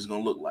there, but what is it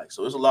going to look like?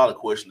 So there's a lot of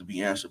questions to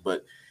be answered.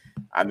 But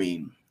I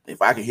mean,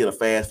 if I could hit a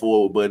fast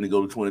forward button and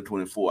go to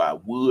 2024, I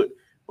would.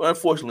 But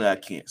unfortunately, I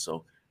can't.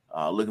 So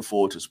looking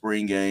forward to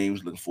spring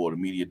games, looking forward to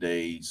media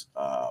days.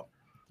 So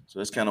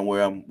that's kind of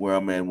where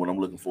I'm at and what I'm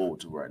looking forward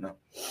to right now.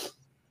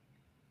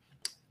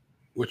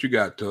 What you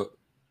got, Tuck?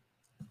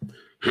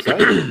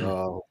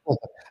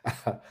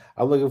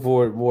 I'm looking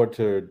forward more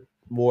to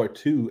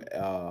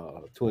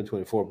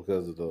 2024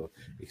 because of the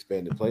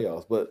expanded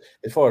playoffs. But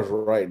as far as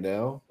right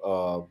now,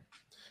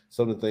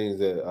 some of the things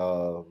that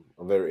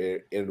I'm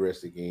very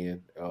interested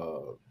in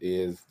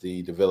is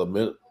the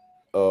development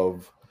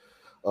of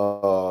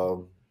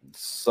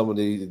some of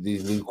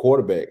these new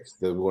quarterbacks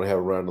that we're going to have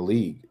around the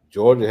league.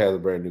 Georgia has a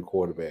brand new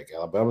quarterback.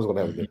 Alabama's going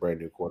to have a brand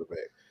new quarterback.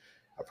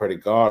 I pray to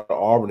God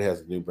Auburn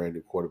has a new brand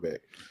new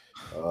quarterback.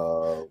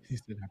 He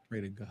said, "I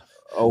pray to God."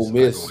 Ole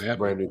Miss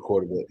brand new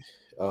quarterback.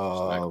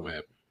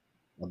 I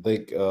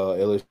think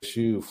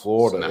LSU,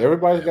 Florida,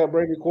 everybody's got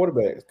brand new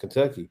quarterbacks.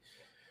 Kentucky.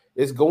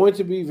 it's going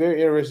to be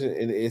very interesting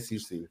in the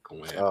SEC.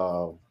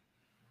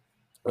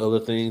 Other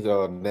things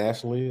are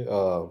nationally.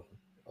 I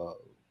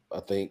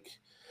think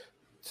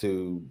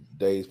to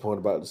Dave's point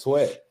about the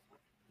SWAC,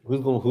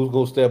 who's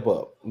gonna step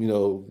up?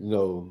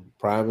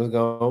 Prime is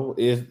gone.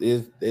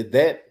 Is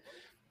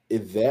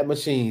that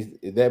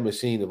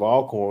machine of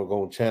Alcorn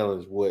gonna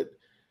challenge what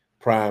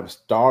Prime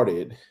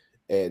started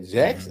at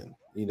Jackson?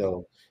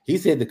 He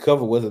said the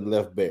cover wasn't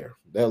left bare.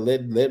 That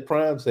let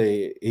Prime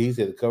say it. He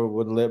said the cover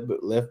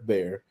wasn't left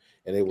bare,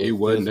 and it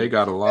wasn't. They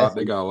got a lot.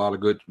 They got a lot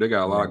of good. They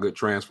got a lot of good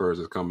transfers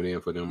that's coming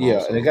in for them. Yeah,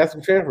 also. and they got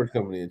some transfers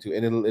coming in too,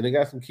 and they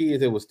got some kids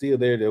that was still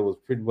there that was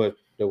pretty much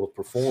that was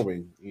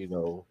performing.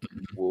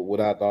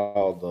 Without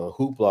all the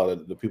hoopla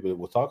that the people that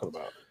were talking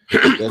about.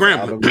 That's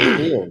I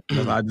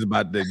just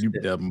about that.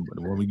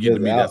 When we get to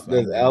me, that's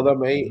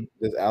Alabama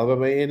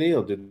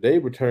A&M. Did they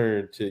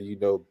return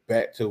to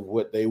back to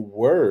what they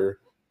were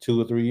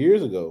 2 or 3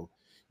 years ago?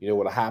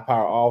 With a high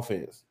power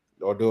offense,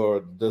 or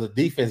does the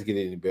defense get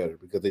any better?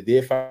 Because they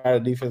did fire a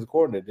defensive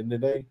coordinator, didn't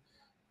they?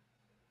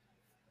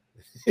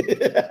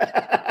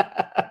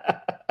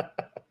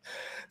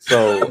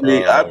 So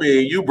I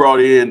mean, you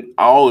brought in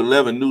all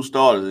 11 new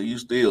starters, and you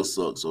still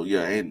suck. So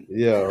yeah, I mean,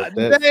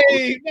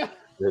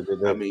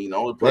 the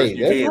only person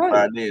you can't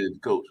find there is the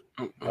coach.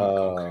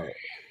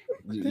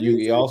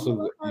 You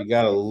also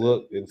got to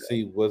look and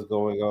see what's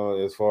going on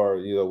as far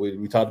as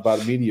we talked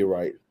about media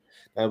rights,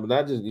 but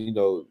not just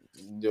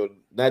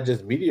not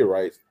just media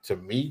rights. To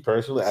me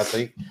personally, I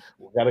think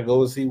we got to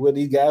go and see where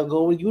these guys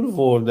go in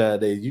uniforms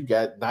nowadays. You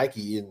got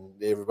Nike and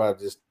everybody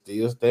just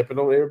still stepping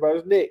on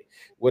everybody's neck.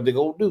 What they're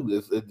gonna do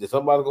is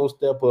somebody gonna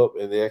step up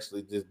and they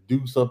actually just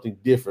do something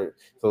different,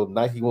 so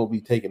Nike won't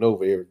be taking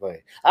over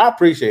everything. I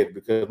appreciate it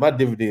because my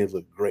dividends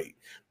look great,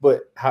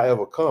 but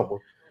however, that's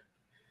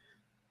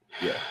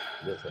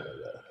how I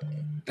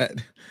got.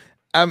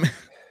 I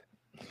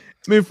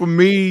mean, for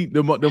me,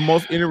 the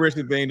most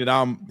interesting thing that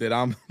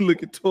I'm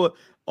looking toward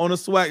on a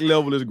SWAC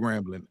level is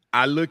Grambling.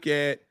 I look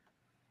at,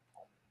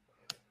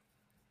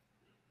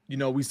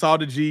 we saw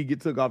the G get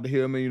took off the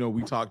helmet.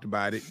 We talked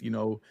about it.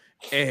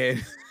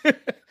 And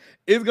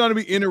it's going to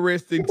be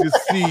interesting to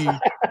see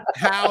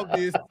how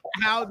this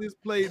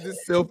plays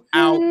itself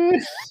out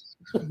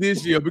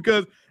this year.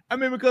 Because at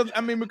the end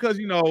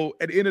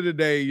of the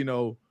day,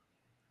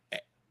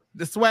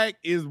 the SWAC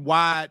is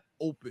wide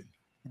open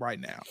right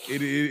now.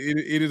 It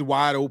is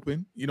wide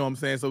open. You know what I'm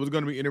saying? So it's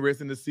going to be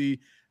interesting to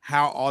see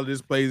how all of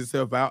this plays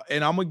itself out.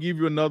 And I'm going to give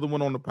you another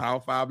one on the Power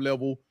 5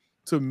 level.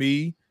 To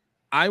me,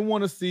 I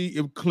want to see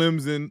if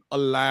Clemson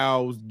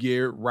allows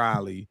Garrett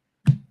Riley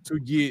to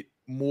get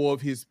more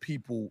of his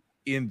people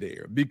in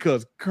there,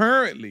 because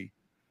currently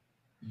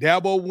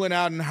Dabo went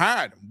out and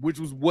hired him, which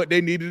was what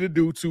they needed to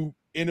do to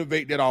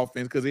innovate that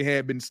offense, because it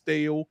had been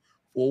stale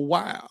for a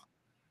while.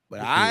 But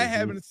I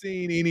haven't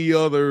seen any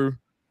other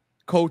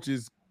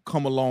coaches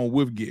come along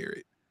with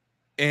Garrett.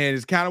 And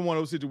it's kind of one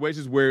of those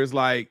situations where it's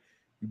like,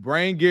 you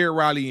bring Garrett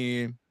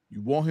Riley in,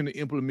 you want him to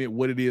implement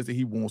what it is that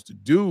he wants to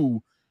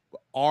do,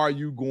 but are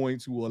you going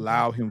to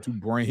allow him to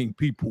bring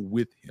people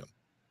with him?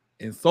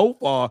 And so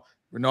far,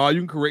 Bernard,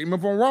 you can correct me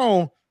if I'm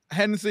wrong, I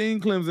hadn't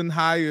seen Clemson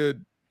hire.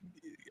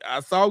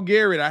 I saw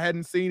Garrett. I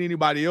hadn't seen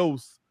anybody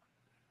else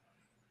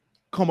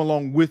come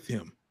along with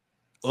him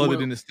other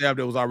than the staff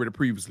that was already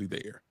previously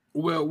there.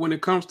 Well, when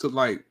it comes to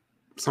like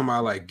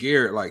somebody like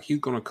Garrett, like he's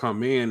gonna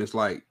come in. It's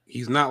like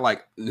it's not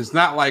like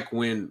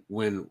when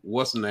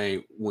what's the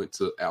name went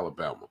to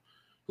Alabama.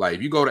 Like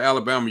if you go to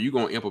Alabama, you're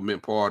gonna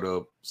implement part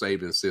of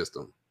Saban's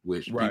system,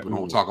 which people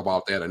don't talk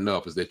about that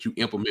enough. Is that you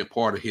implement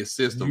part of his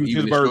system,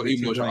 even though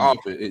it's your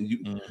offense, and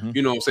you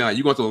know what I'm saying. Like,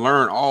 you're going to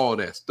learn all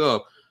that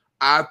stuff.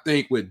 I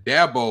think with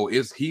Dabo,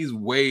 he's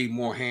way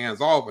more hands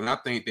off, and I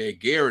think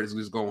that Garrett is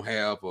just gonna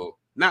have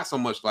not so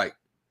much like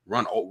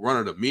run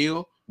of the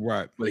mill.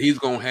 Right. But he's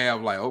going to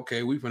have like,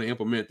 okay, we're going to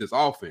implement this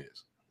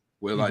offense.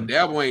 Well, like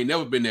Dabo ain't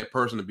never been that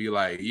person to be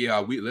like, yeah,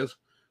 let's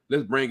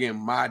bring in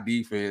my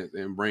defense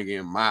and bring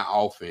in my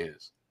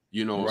offense.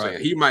 You know what I'm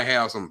saying? He might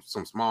have some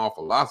small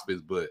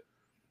philosophies, but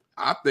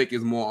I think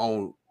it's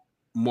more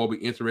be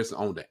interested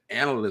on the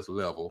analyst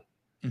level,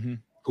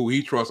 who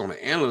he trusts on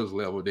the analyst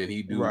level than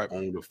he do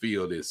on the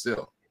field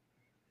itself.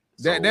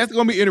 That's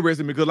going to be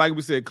interesting because, like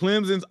we said,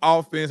 Clemson's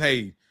offense,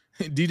 hey,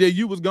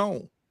 DJU was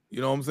gone.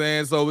 You know what I'm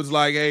saying? So it's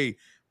like, hey,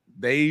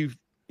 they've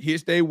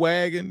hitched their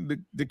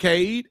wagon, the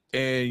Cade,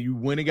 and you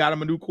went and got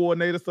him a new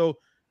coordinator. So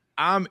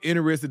I'm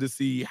interested to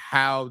see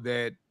how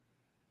that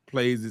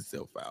plays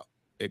itself out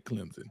at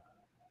Clemson.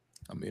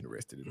 I'm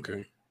interested in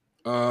that.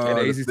 And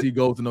the ACC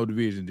goes to no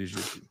division this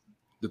year too.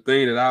 The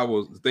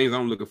things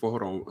I'm looking for.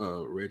 Hold on,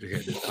 Reggie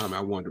had this comment.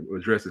 I wanted to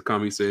address this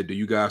comment. He said, "Do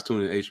you guys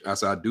tune in?" I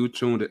said, I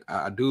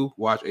do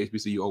watch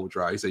HBCU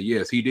Overdrive. He said,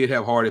 yes, he did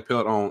have Hardy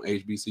Pelt on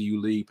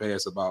HBCU League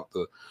Pass about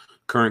the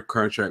current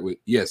contract with.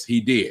 Yes, he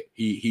did.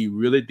 He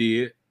really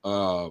did.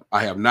 I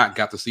have not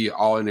got to see it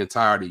all in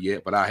entirety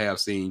yet, but I have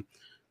seen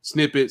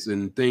snippets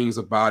and things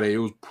about it. It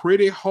was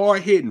pretty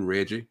hard hitting,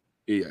 Reggie.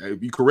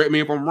 If you correct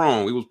me if I'm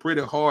wrong, it was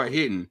pretty hard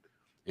hitting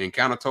and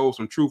kind of told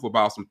some truth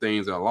about some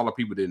things that a lot of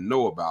people didn't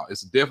know about.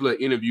 It's definitely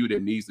an interview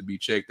that needs to be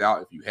checked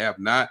out. If you have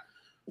not,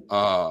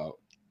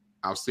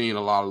 I've seen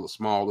a lot of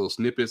small little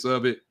snippets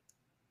of it.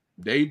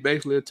 They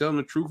basically are telling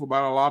the truth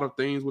about a lot of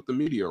things with the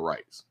media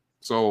rights.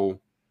 So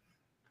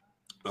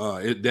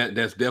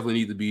that's definitely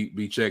need to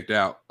be checked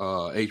out.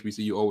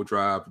 HBCU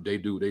Overdrive, they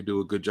do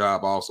a good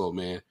job also,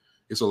 man.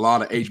 It's a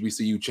lot of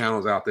HBCU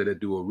channels out there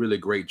that do a really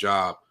great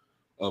job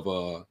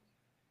of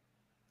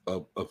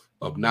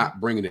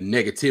not bringing the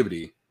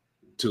negativity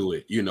to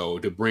it, you know,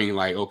 to bring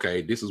like,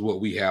 okay, this is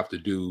what we have to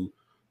do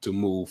to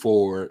move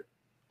forward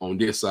on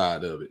this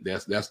side of it.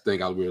 That's the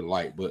thing I really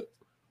like. But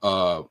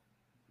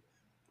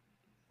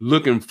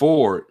looking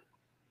forward,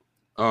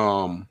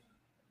 there's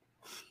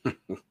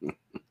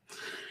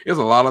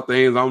a lot of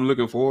things I'm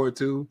looking forward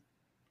to.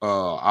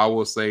 I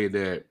will say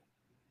that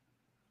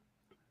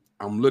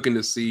I'm looking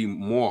to see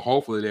more,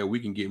 hopefully that we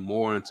can get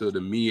more into the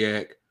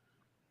MEAC,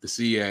 the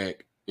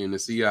SEAC, and the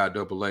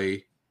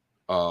CIAA.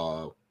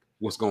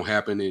 What's going to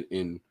happen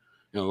in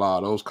a lot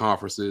of those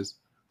conferences.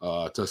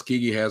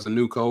 Tuskegee has a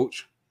new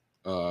coach.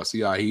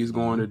 See how he's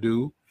going to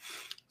do.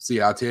 See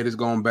how Ted is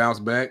going to bounce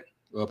back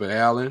up at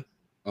Allen.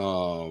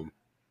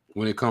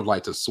 When it comes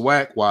like to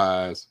SWAC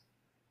wise,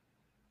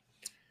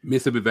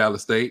 Mississippi Valley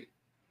State,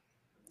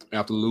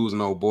 after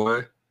losing old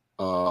boy,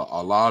 a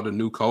lot of the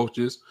new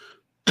coaches.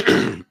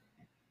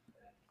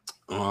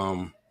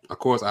 Of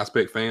course, I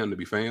expect fam to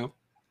be fam.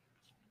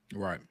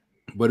 Right.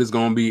 But it's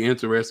going to be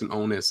interesting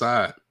on that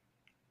side.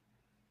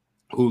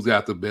 Who's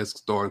got the best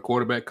starting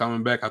quarterback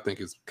coming back? I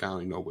think it's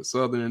kind of, with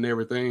Southern and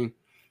everything.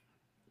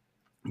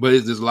 But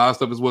it's just a lot of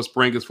stuff is what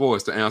spring is for.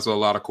 It's to answer a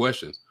lot of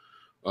questions.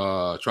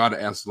 Try to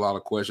answer a lot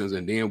of questions.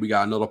 And then we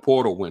got another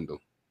portal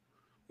window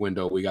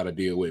we got to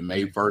deal with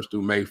May 1st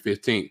through May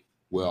 15th.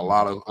 Where a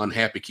lot of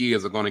unhappy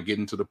kids are going to get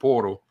into the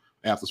portal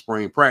after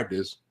spring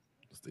practice.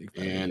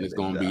 And it's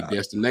going to be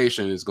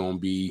destination. It's going to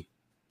be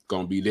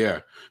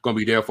there. Going to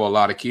be there for a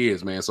lot of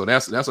kids, man. So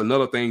that's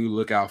another thing you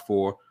look out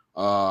for.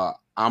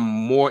 I'm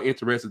more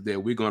interested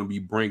that we're going to be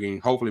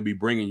hopefully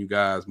bringing you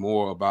guys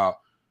more about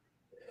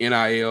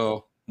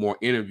NIL, more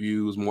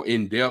interviews, more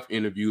in-depth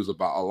interviews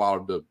about a lot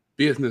of the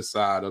business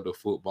side of the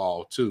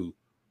football too.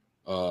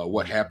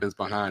 What happens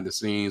behind the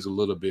scenes a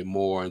little bit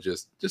more, and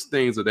just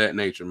things of that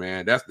nature,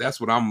 man. That's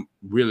what I'm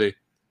really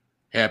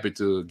happy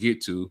to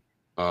get to.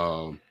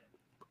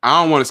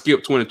 I don't want to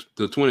skip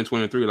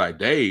 2023 like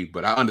Dave,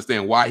 but I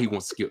understand why he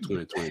wants to skip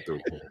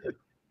 2023.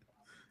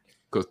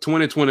 Because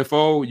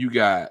 2024, you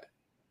got,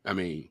 I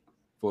mean,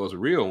 for us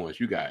real ones,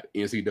 you got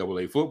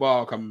NCAA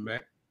football coming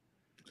back.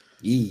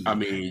 I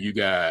mean, you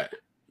got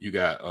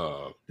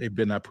they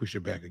better not push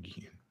it back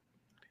again.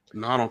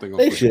 No, I don't think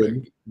they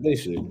should. They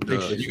should.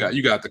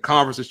 You got the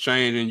conferences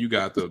changing. You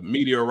got the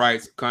media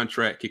rights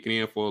contract kicking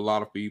in for a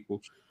lot of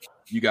people.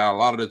 You got a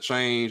lot of the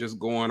change that's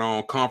going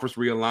on. Conference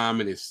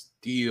realignment is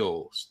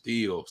still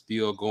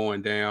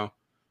going down.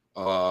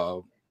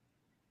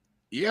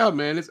 Yeah,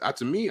 man. It's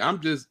to me,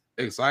 I'm just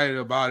excited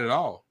about it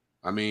all.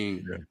 I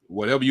mean,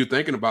 whatever you're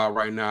thinking about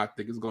right now, I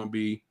think it's gonna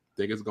be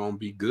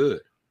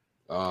good.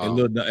 And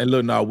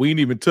look, now we ain't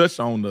even touched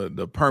on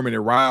the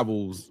permanent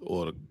rivals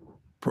or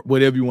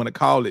whatever you want to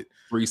call it.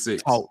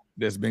 3-6 talk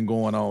that's been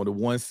going on. The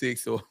 1-6,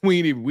 so we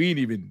ain't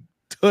even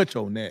touch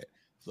on that.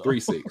 So.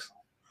 3-6,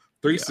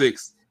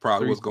 3-6.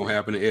 Probably what's going to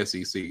happen in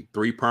SEC.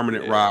 3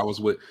 permanent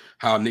rivals with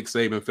how Nick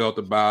Saban felt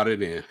about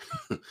it and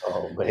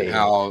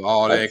how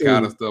all that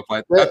kind of stuff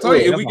like that. I tell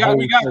you, we got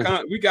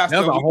stuff we can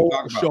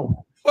talk about.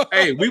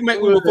 Hey,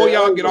 before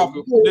y'all get off.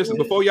 Listen,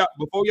 before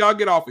y'all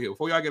get off of here,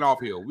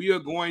 we are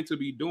going to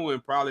be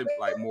doing probably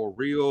like more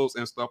reels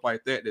and stuff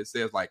like that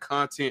says like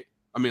content.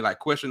 I mean, like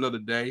question of the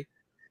day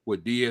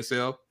with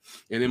DSL,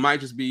 and it might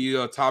just be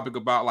a topic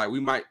about like we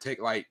might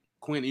take like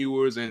Quinn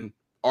Ewers and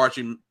Arch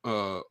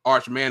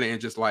Manning and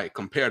just like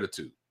compare the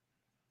two,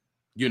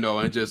 you know,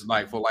 and just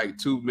like for like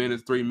 2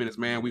 minutes, 3 minutes,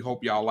 man. We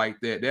hope y'all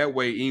like that. That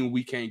way, even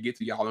we can't get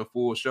to y'all in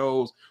full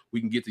shows, we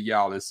can get to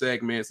y'all in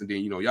segments, and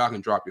then y'all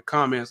can drop your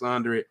comments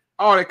under it,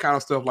 all that kind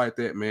of stuff like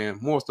that, man.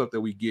 More stuff that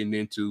we getting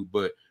into,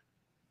 but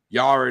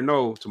y'all already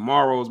know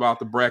tomorrow is about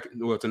the bracket.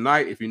 Well,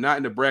 tonight, if you're not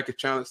in the bracket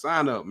challenge,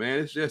 sign up, man.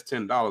 It's just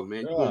 $10,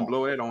 man. You're gonna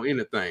blow that on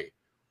anything.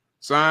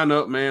 Sign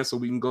up, man, so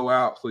we can go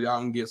out, so y'all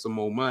can get some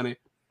more money,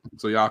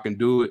 so y'all can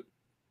do it.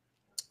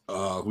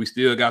 We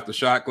still got the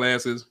shot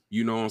glasses,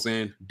 you know what I'm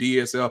saying?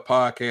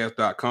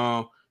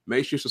 DSLpodcast.com.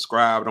 Make sure you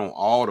subscribe on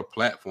all the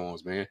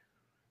platforms, man.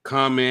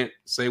 Comment,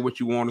 say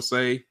what you want to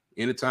say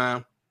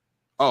anytime.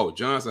 Oh,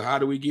 John said, how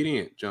do we get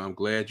in? John, I'm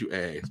glad you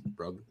asked,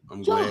 brother.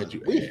 Glad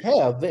you asked. We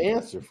have the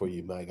answer for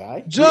you, my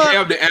guy. John, we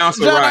have the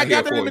answer John, right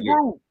here for you.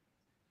 Group.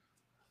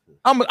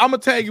 I'm gonna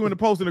tag you in the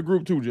post in the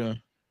group too, John.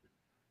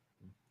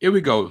 Here we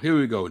go,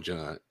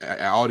 John.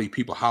 All these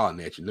people hollering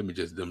at you. Let me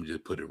just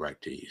put it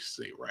right to you.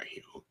 Say right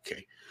here.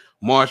 Okay.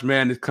 March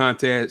Madness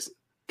contest,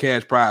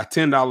 cash prize,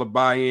 $10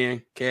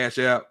 buy-in, cash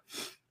out.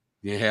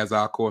 Then has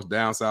our, of course,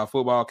 Down South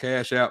Football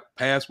cash out.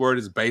 Password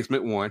is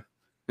basement1.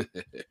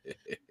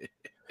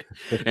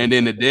 And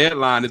then the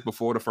deadline is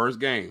before the first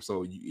game.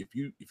 So if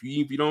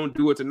you don't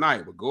do it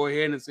tonight, but go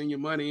ahead and send your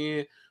money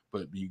in.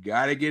 But you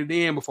gotta get it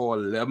in before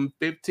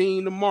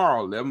 11:15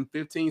 tomorrow,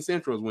 11:15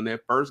 Central is when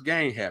that first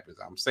game happens.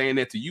 I'm saying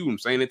that to you. I'm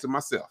saying it to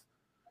myself.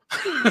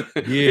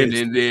 Yes.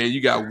 And then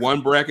you got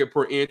one bracket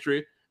per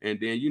entry, and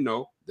then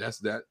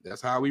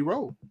that's how we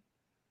roll.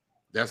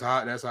 That's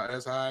how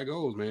it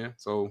goes, man.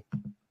 So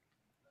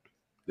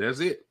that's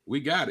it.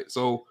 We got it.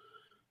 So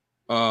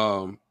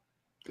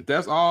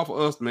that's all for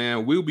us,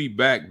 man. We'll be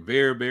back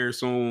very, very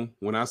soon.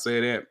 When I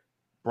say that,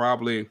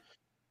 probably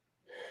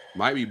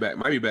might be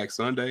back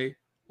Sunday,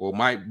 or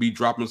might be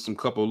dropping some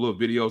couple of little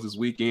videos this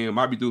weekend.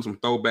 Might be doing some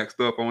throwback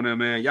stuff on there,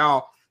 man.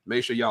 Y'all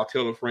make sure y'all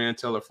tell a friend.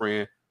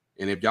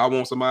 And if y'all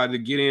want somebody to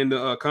get in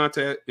the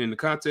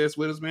contest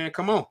with us, man,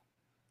 come on.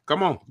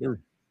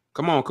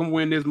 Come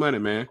win this money,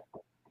 man.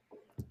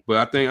 But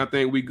I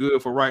think we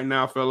good for right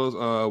now,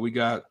 fellas. We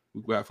got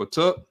for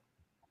Tuck,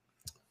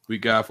 we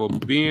got for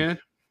Ben,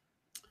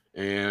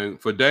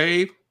 and for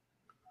Dave.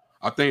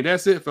 I think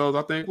that's it, fellas.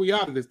 I think we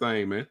out of this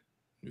thing, man.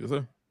 Yes,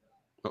 sir.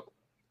 Oh,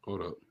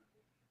 hold up.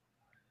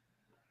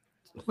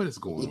 What is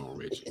going on,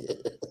 Reggie?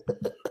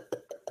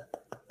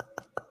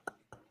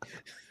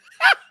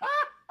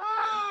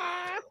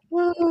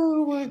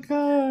 Oh my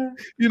God!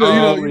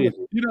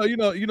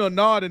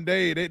 Nard and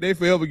Dave, they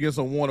forever get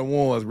some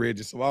 1-on-1s,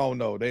 Reggie. So I don't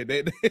know.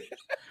 They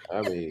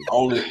I mean,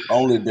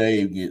 only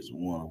Dave gets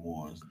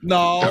 1-on-1s.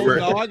 No,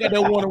 I got that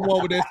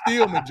 1-on-1 with that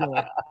Stillman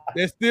joint.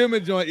 That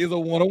Stillman joint is a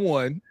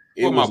 1-on-1.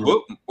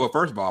 Well,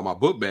 first of all, my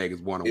book bag is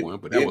 1-on-1,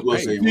 but that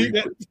was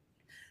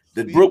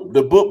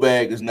the book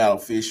bag is not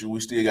official. We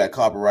still got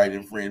copyright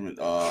infringement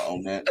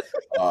on that.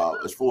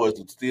 As far as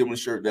the Stillman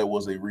shirt, that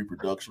was a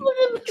reproduction.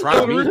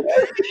 Try me.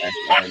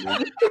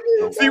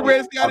 See,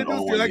 Red's got to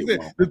do. Like I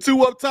said, the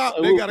two up top,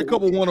 they got a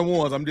couple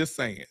 1-on-1s. I'm just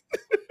saying.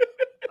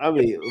 I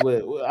mean,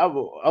 I'm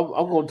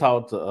gonna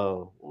talk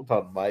to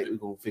Mike. We're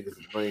gonna figure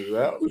some things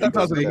out. We're gonna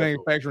talk to the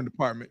manufacturing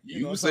department.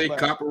 You say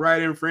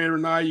copyright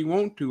infringement all you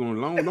want to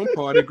on long them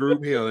party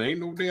group. Hell, there ain't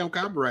no damn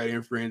copyright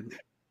infringement.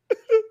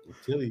 I'm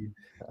telling you.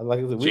 Like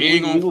I said, you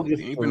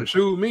ain't gonna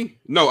shoot me.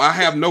 No, I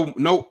have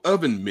no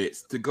oven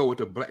mitts to go with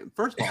the black.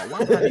 First of all, why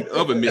would I need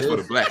oven mitts for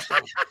the black stone?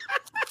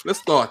 Let's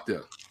start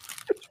there.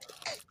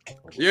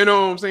 You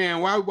know what I'm saying?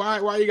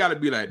 Why you gotta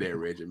be like that,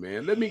 Reggie,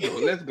 man? Let me go.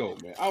 Let's go,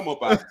 man. I'm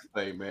up out of this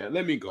thing, man.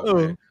 Let me go,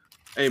 man.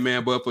 Hey,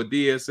 man, but for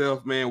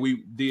DSF, man,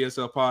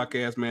 DSF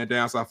podcast, man,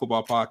 Downside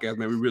Football Podcast,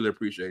 man, we really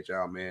appreciate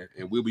y'all, man.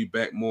 And we'll be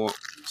back more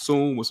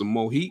soon with some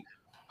more heat.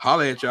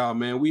 Holla at y'all,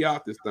 man. We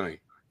out this thing.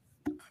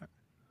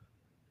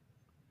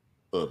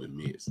 Oven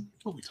mitts.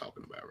 What we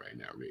talking about right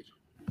now, Reggie?